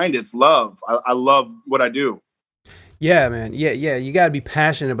formula behind it. It's love. I love what I do. Yeah, man. Yeah. You got to be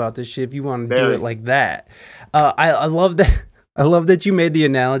passionate about this shit if you want to do it like that. I love that. I love that you made the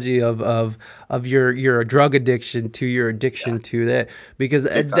analogy of your drug addiction to your addiction to that, because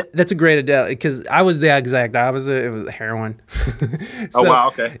that's a great analogy, because I was the exact opposite. It was heroin. Oh wow,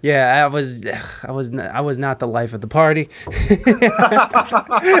 okay. Yeah, I was not the life of the party.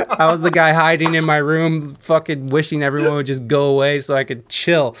 I was the guy hiding in my room, fucking wishing everyone would just go away so I could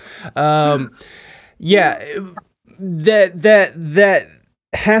chill. Yeah, that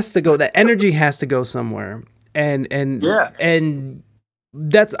has to go. That energy has to go somewhere. And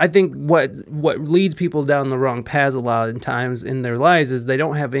that's, I think, what leads people down the wrong paths a lot of times in their lives is they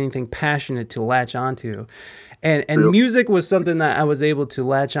don't have anything passionate to latch onto. And music was something that I was able to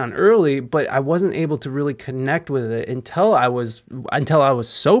latch on early, but I wasn't able to really connect with it until I was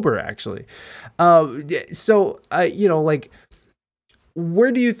sober, actually.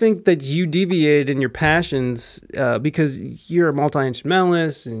 Where do you think that you deviated in your passions? Because you're a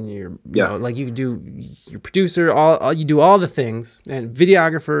multi-instrumentalist and you're producer, you do all the things, and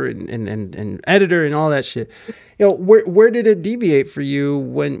videographer and editor and all that shit. Where did it deviate for you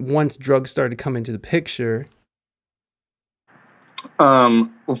once drugs started to come into the picture?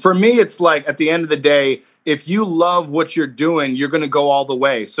 For me, it's like, at the end of the day, if you love what you're doing, you're going to go all the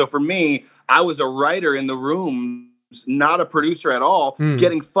way. So for me, I was a writer in the room not a producer at all,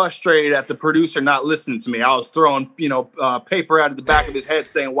 getting frustrated at the producer not listening to me. I was throwing, paper out of the back of his head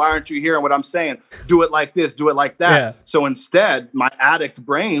saying, why aren't you hearing what I'm saying? Do it like this, do it like that. Yeah. So instead, my addict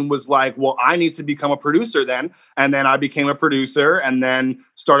brain was like, well, I need to become a producer then. And then I became a producer and then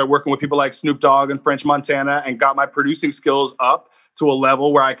started working with people like Snoop Dogg and French Montana and got my producing skills up to a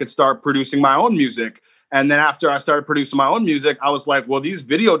level where I could start producing my own music. And then after I started producing my own music, I was like, well, these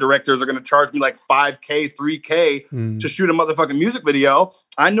video directors are going to charge me like $5K, $3K to shoot a motherfucking music video.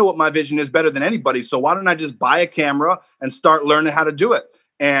 I know what my vision is better than anybody. So why don't I just buy a camera and start learning how to do it?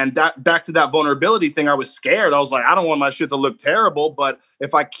 And that back to that vulnerability thing, I was scared. I was like, I don't want my shit to look terrible, but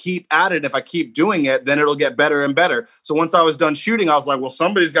if I keep at it, if I keep doing it, then it'll get better and better. So once I was done shooting, I was like, well,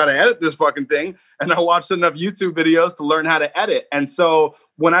 somebody's got to edit this fucking thing. And I watched enough YouTube videos to learn how to edit. And so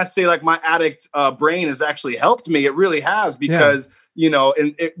when I say like my addict brain has actually helped me, it really has, because you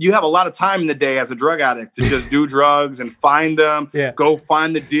have a lot of time in the day as a drug addict to just do drugs and find them, go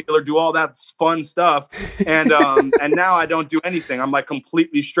find the dealer, do all that fun stuff. And and now I don't do anything. I'm like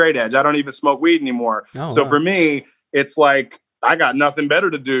completely straight edge. I don't even smoke weed anymore. For me, it's like, I got nothing better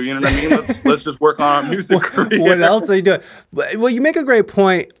to do. You know what I mean? Let's just work on our music career. What else are you doing? Well, you make a great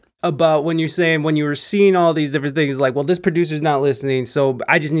point about when you're saying, when you were seeing all these different things, like, well, this producer's not listening, so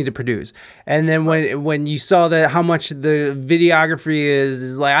I just need to produce. And then when you saw that how much the videography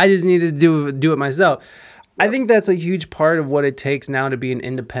is like, I just need to do it myself. I think that's a huge part of what it takes now to be an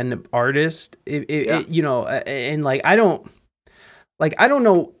independent artist. And like, I don't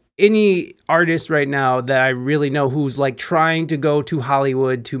know any artist right now that I really know who's like trying to go to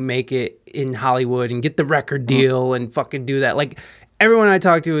Hollywood to make it in Hollywood and get the record deal and fucking do that. Like, everyone I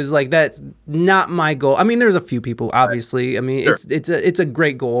talk to is like, that's not my goal. I mean, there's a few people, obviously. I mean, it's a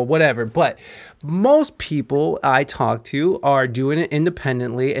great goal, whatever. But most people I talk to are doing it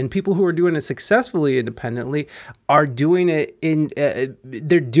independently, and people who are doing it successfully independently are doing it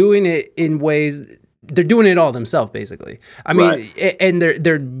they're doing it in ways. They're doing it all themselves, basically. I mean, and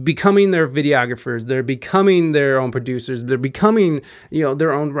they're becoming their videographers. They're becoming their own producers. They're becoming,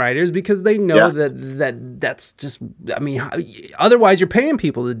 their own writers, because they know that's just. I mean, otherwise you're paying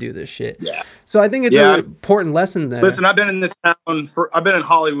people to do this shit. Yeah. So I think it's an important lesson there. Listen, I've been in this town I've been in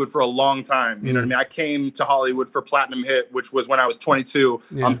Hollywood for a long time. You know what I mean? I came to Hollywood for Platinum Hit, which was when I was 22.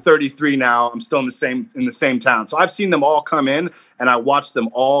 Yeah. I'm 33 now. I'm still in the same town. So I've seen them all come in, and I watched them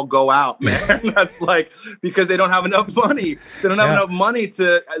all go out, man. That's like, because they don't have enough money. They don't have enough money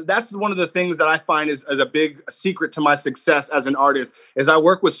to. That's one of the things that I find is as a big secret to my success as an artist is I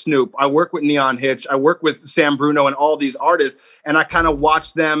work with Snoop, I work with Neon Hitch, I work with Sam Bruno and all these artists, and I kind of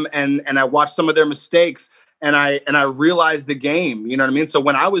watch them and I watch some of their mistakes. And I realized the game, you know what I mean? So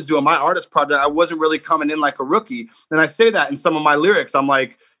when I was doing my artist project, I wasn't really coming in like a rookie. And I say that in some of my lyrics. I'm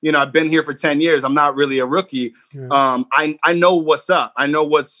like, I've been here for 10 years. I'm not really a rookie. Yeah. I know what's up. I know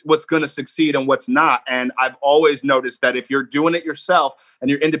what's going to succeed and what's not. And I've always noticed that if you're doing it yourself and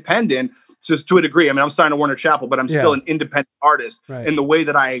you're independent, just to a degree, I mean, I'm signed to Warner Chappell, but I'm still an independent artist in the way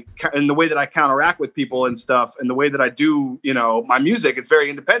that I counteract with people and stuff, and the way that I do, my music. It's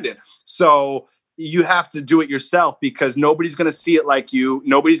very independent. So you have to do it yourself, because nobody's going to see it like you.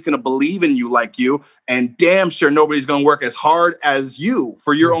 Nobody's going to believe in you like you. And damn sure nobody's going to work as hard as you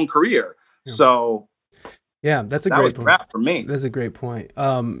for your own career. Yeah. So that's a great point. Rap for me. That's a great point.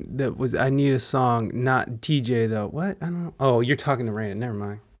 I Need a Song, not TJ though. What? I don't know. Oh, you're talking to Raina. Never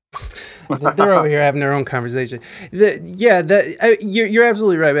mind. They're over here having their own conversation. You're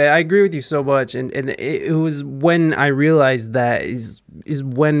absolutely right, man. I agree with you so much, and it was when I realized that is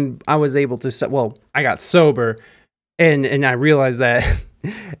when I was able to. Well, I got sober, and I realized that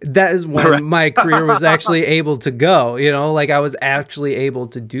that is when my career was actually able to go. Like I was actually able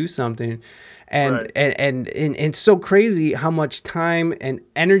to do something. And it's so crazy how much time and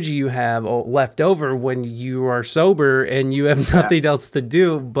energy you have left over when you are sober and you have nothing else to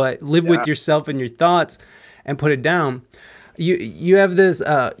do but live with yourself and your thoughts and put it down. You have this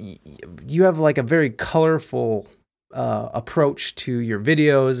you have like a very colorful approach to your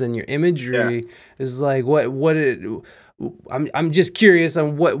videos and your imagery. Is like I'm just curious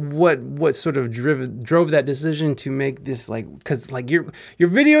on what sort of drove that decision to make this, like, because like your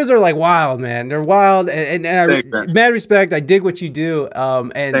videos are like wild, man. They're wild, and mad respect. I dig what you do,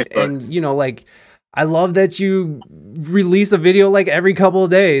 and like I love that you release a video like every couple of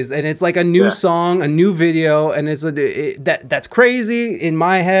days, and it's like a new song, a new video, and that's crazy in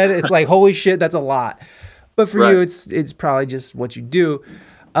my head. It's like holy shit, that's a lot, but for you, it's probably just what you do.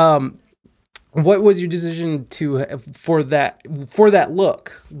 What was your decision for that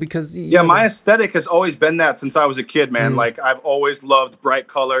look? Because my aesthetic has always been that since I was a kid, man. Like I've always loved bright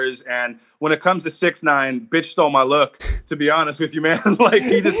colors, and when it comes to 6ix9ine, bitch stole my look, to be honest with you, man. Like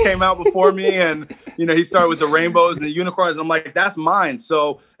he just came out before me, and he started with the rainbows and the unicorns, and I'm like, that's mine.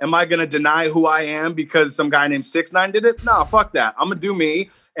 So am I gonna deny who I am because some guy named 6ix9ine did it? No, fuck that. I'm gonna do me,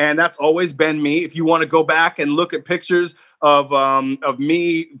 and that's always been me. If you want to go back and look at pictures of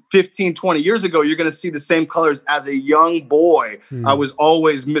me 15, 20 years ago, you're gonna see the same colors as a young boy. I was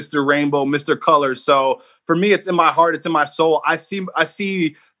always Mr. Rainbow, Mr. Colors. So for me, it's in my heart, it's in my soul. I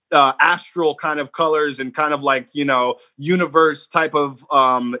see astral kind of colors and kind of like, universe type of,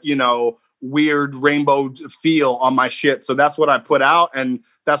 weird rainbow feel on my shit. So that's what I put out, and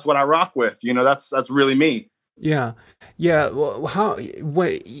that's what I rock with. That's really me. Yeah. Well,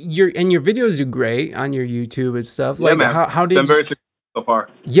 your videos do great on your YouTube and stuff. Like, man. How did been very successful so far.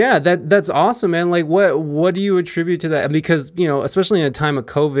 Yeah, that's awesome, man. Like, what do you attribute to that? Because especially in a time of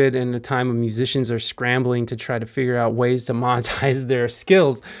COVID and a time of musicians are scrambling to try to figure out ways to monetize their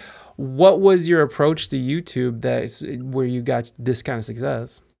skills. What was your approach to YouTube where you got this kind of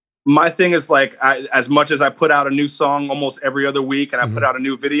success? My thing is like, as much as I put out a new song almost every other week and I put out a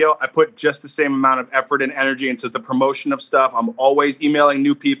new video, I put just the same amount of effort and energy into the promotion of stuff. I'm always emailing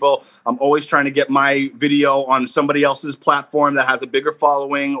new people. I'm always trying to get my video on somebody else's platform that has a bigger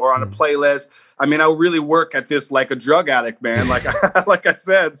following or on a playlist. I mean, I really work at this like a drug addict, man. Like, like I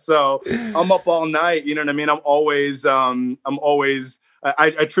said, so I'm up all night. You know what I mean?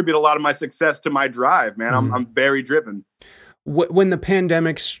 I attribute a lot of my success to my drive, man. I'm very driven. When the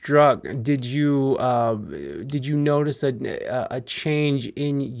pandemic struck, did you notice a change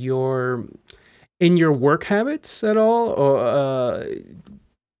in your work habits at all? Or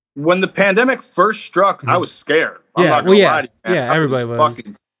when the pandemic first struck, I was scared. I'm not gonna lie to you, man. Yeah, everybody was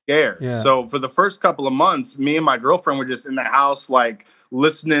fucking scared. Yeah. So for the first couple of months, me and my girlfriend were just in the house, like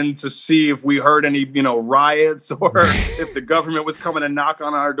listening to see if we heard any, riots or if the government was coming to knock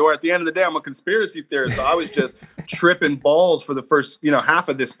on our door. At the end of the day, I'm a conspiracy theorist, so I was just tripping balls for the first, half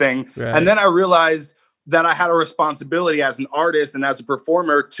of this thing. Right. And then I realized that I had a responsibility as an artist and as a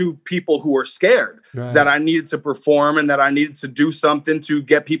performer to people who were scared, that I needed to perform and that I needed to do something to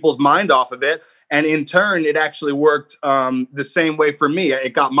get people's mind off of it. And in turn, it actually worked the same way for me.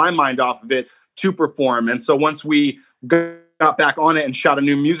 It got my mind off of it to perform. And so once we got back on it and shot a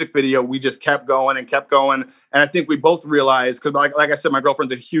new music video, we just kept going and kept going. And I think we both realized, because like I said, my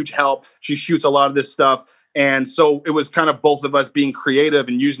girlfriend's a huge help. She shoots a lot of this stuff. And so it was kind of both of us being creative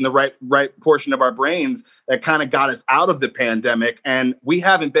and using the right portion of our brains that kind of got us out of the pandemic. And we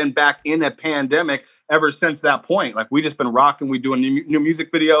haven't been back in a pandemic ever since that point. Like we just been rocking. We doing new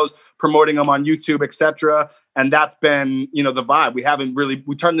music videos, promoting them on YouTube, etc. And that's been, the vibe.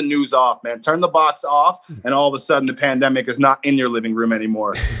 We turned the news off, man. Turn the box off. And all of a sudden the pandemic is not in your living room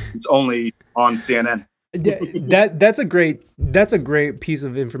anymore. It's only on CNN. That's a great piece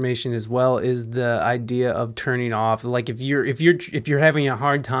of information as well, is the idea of turning off. Like if you're having a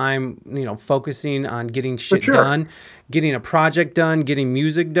hard time, focusing on getting shit done, getting a project done, getting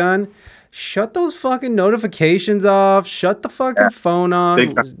music done, shut those fucking notifications off, shut the fucking phone off,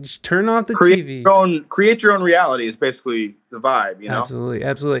 turn off the TV. Create your own reality is basically the vibe, Absolutely.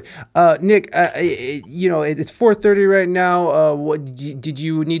 Nick, it's 4:30 right now. What did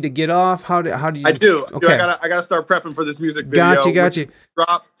you need to get off? How do you? I do. Okay. I gotta start prepping for this music video. Got you.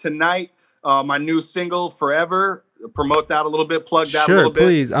 Drop tonight. My new single, Forever. Promote that a little bit, plug that a little bit. Sure,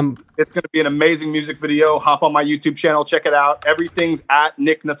 please. It's going to be an amazing music video. Hop on my YouTube channel, check it out. Everything's at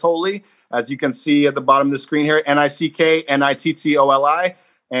Nick Nittoli, as you can see at the bottom of the screen here, NickNittoli,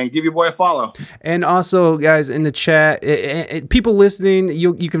 and give your boy a follow. And also, guys, in the chat, people listening,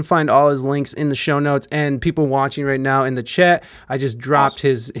 you can find all his links in the show notes, and people watching right now in the chat, I just dropped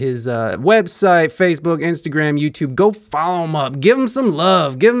his website, Facebook, Instagram, YouTube. Go follow him up. Give him some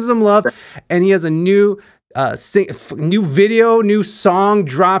love. And he has a new video, new song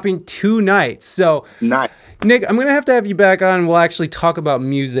dropping tonight. So nice. Nick, I'm gonna have to have you back on. We'll actually talk about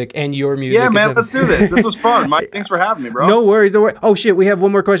music and your music. Yeah, man, let's do this. This was fun. Thanks for having me, bro. No worries. Oh shit, we have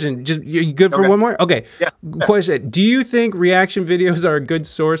one more question. You good for one more? Okay. Yeah. Question: do you think reaction videos are a good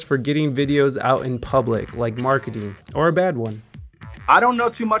source for getting videos out in public, like marketing, or a bad one? I don't know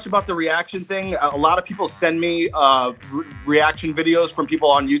too much about the reaction thing. A lot of people send me reaction videos from people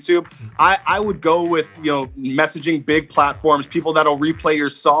on YouTube. I would go with, messaging big platforms, people that'll replay your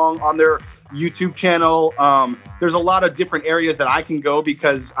song on their YouTube channel. There's a lot of different areas that I can go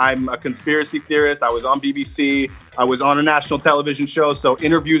because I'm a conspiracy theorist. I was on BBC. I was on a national television show. So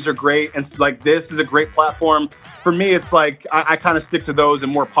interviews are great. And like, this is a great platform. For me, it's like, I kind of stick to those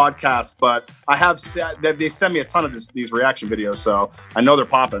and more podcasts, but I have said that they send me a ton of these reaction videos. So I know they're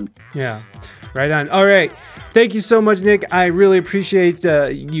popping. Yeah, right on. All right. Thank you so much, Nick. I really appreciate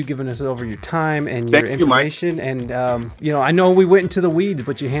you giving us over your time and your information. And, I know we went into the weeds,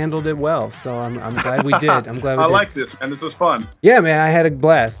 but you handled it well. So I'm glad we did. I'm glad we did. I like this, man. This was fun. Yeah, man. I had a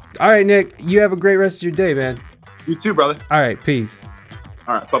blast. All right, Nick. You have a great rest of your day, man. You too, brother. All right. Peace.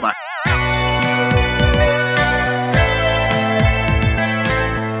 All right. Bye-bye.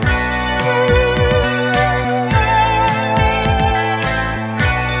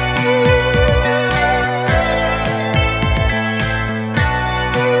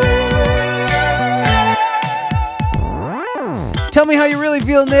 Tell me how you really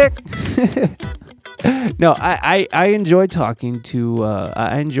feel, Nick. No, I enjoy talking to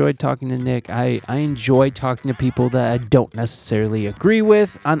Nick. I enjoy talking to people that I don't necessarily agree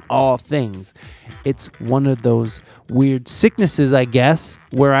with on all things. It's one of those weird sicknesses, I guess,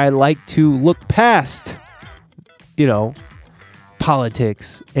 where I like to look past,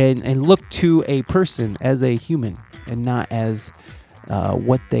 politics and look to a person as a human and not as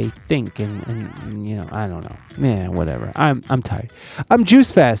what they think and I don't know, man, whatever. I'm tired. I'm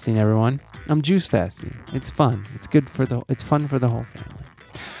juice fasting, everyone. I'm juice fasting. It's fun. It's good it's fun for the whole family.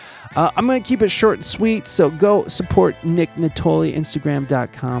 I'm going to keep it short and sweet. So go support Nick Nittoli,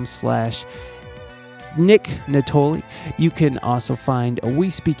 Instagram.com/Nick Nittoli. You can also find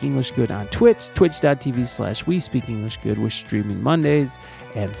We Speak English Good on Twitch, twitch.tv/We Speak English Good. We're streaming Mondays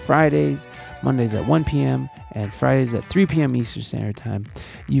and Fridays. Mondays at 1 p.m. and Fridays at 3 p.m. Eastern Standard Time.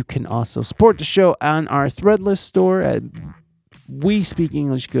 You can also support the show on our Threadless store at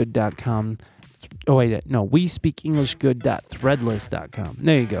WeSpeakEnglishGood.com. Oh, wait, no, WeSpeakEnglishGood.threadless.com.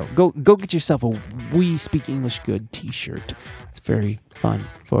 There you go. Go get yourself a We Speak English Good t-shirt. It's very fun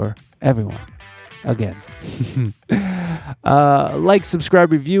for everyone. Again. Like,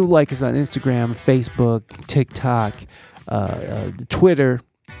 subscribe, review. Like us on Instagram, Facebook, TikTok, Twitter.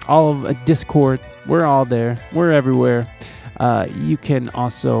 All of Discord, we're all there. We're everywhere. You can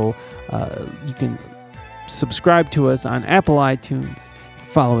also subscribe to us on Apple iTunes.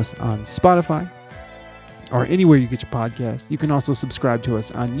 Follow us on Spotify or anywhere you get your podcast. You can also subscribe to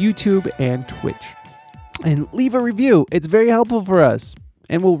us on YouTube and Twitch. And leave a review. It's very helpful for us,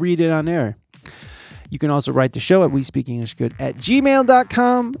 and we'll read it on air. You can also write the show at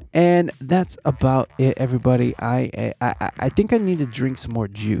WeSpeakEnglishGood@gmail.com. And that's about it, everybody. I think I need to drink some more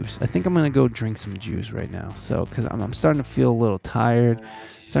juice. I think I'm going to go drink some juice right now. So, because I'm starting to feel a little tired,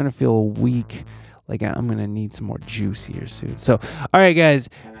 starting to feel weak. Like I'm going to need some more juice here soon. So, all right, guys,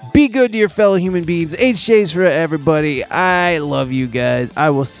 be good to your fellow human beings. HJ's for everybody. I love you guys.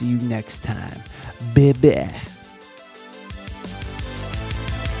 I will see you next time. Bye-bye.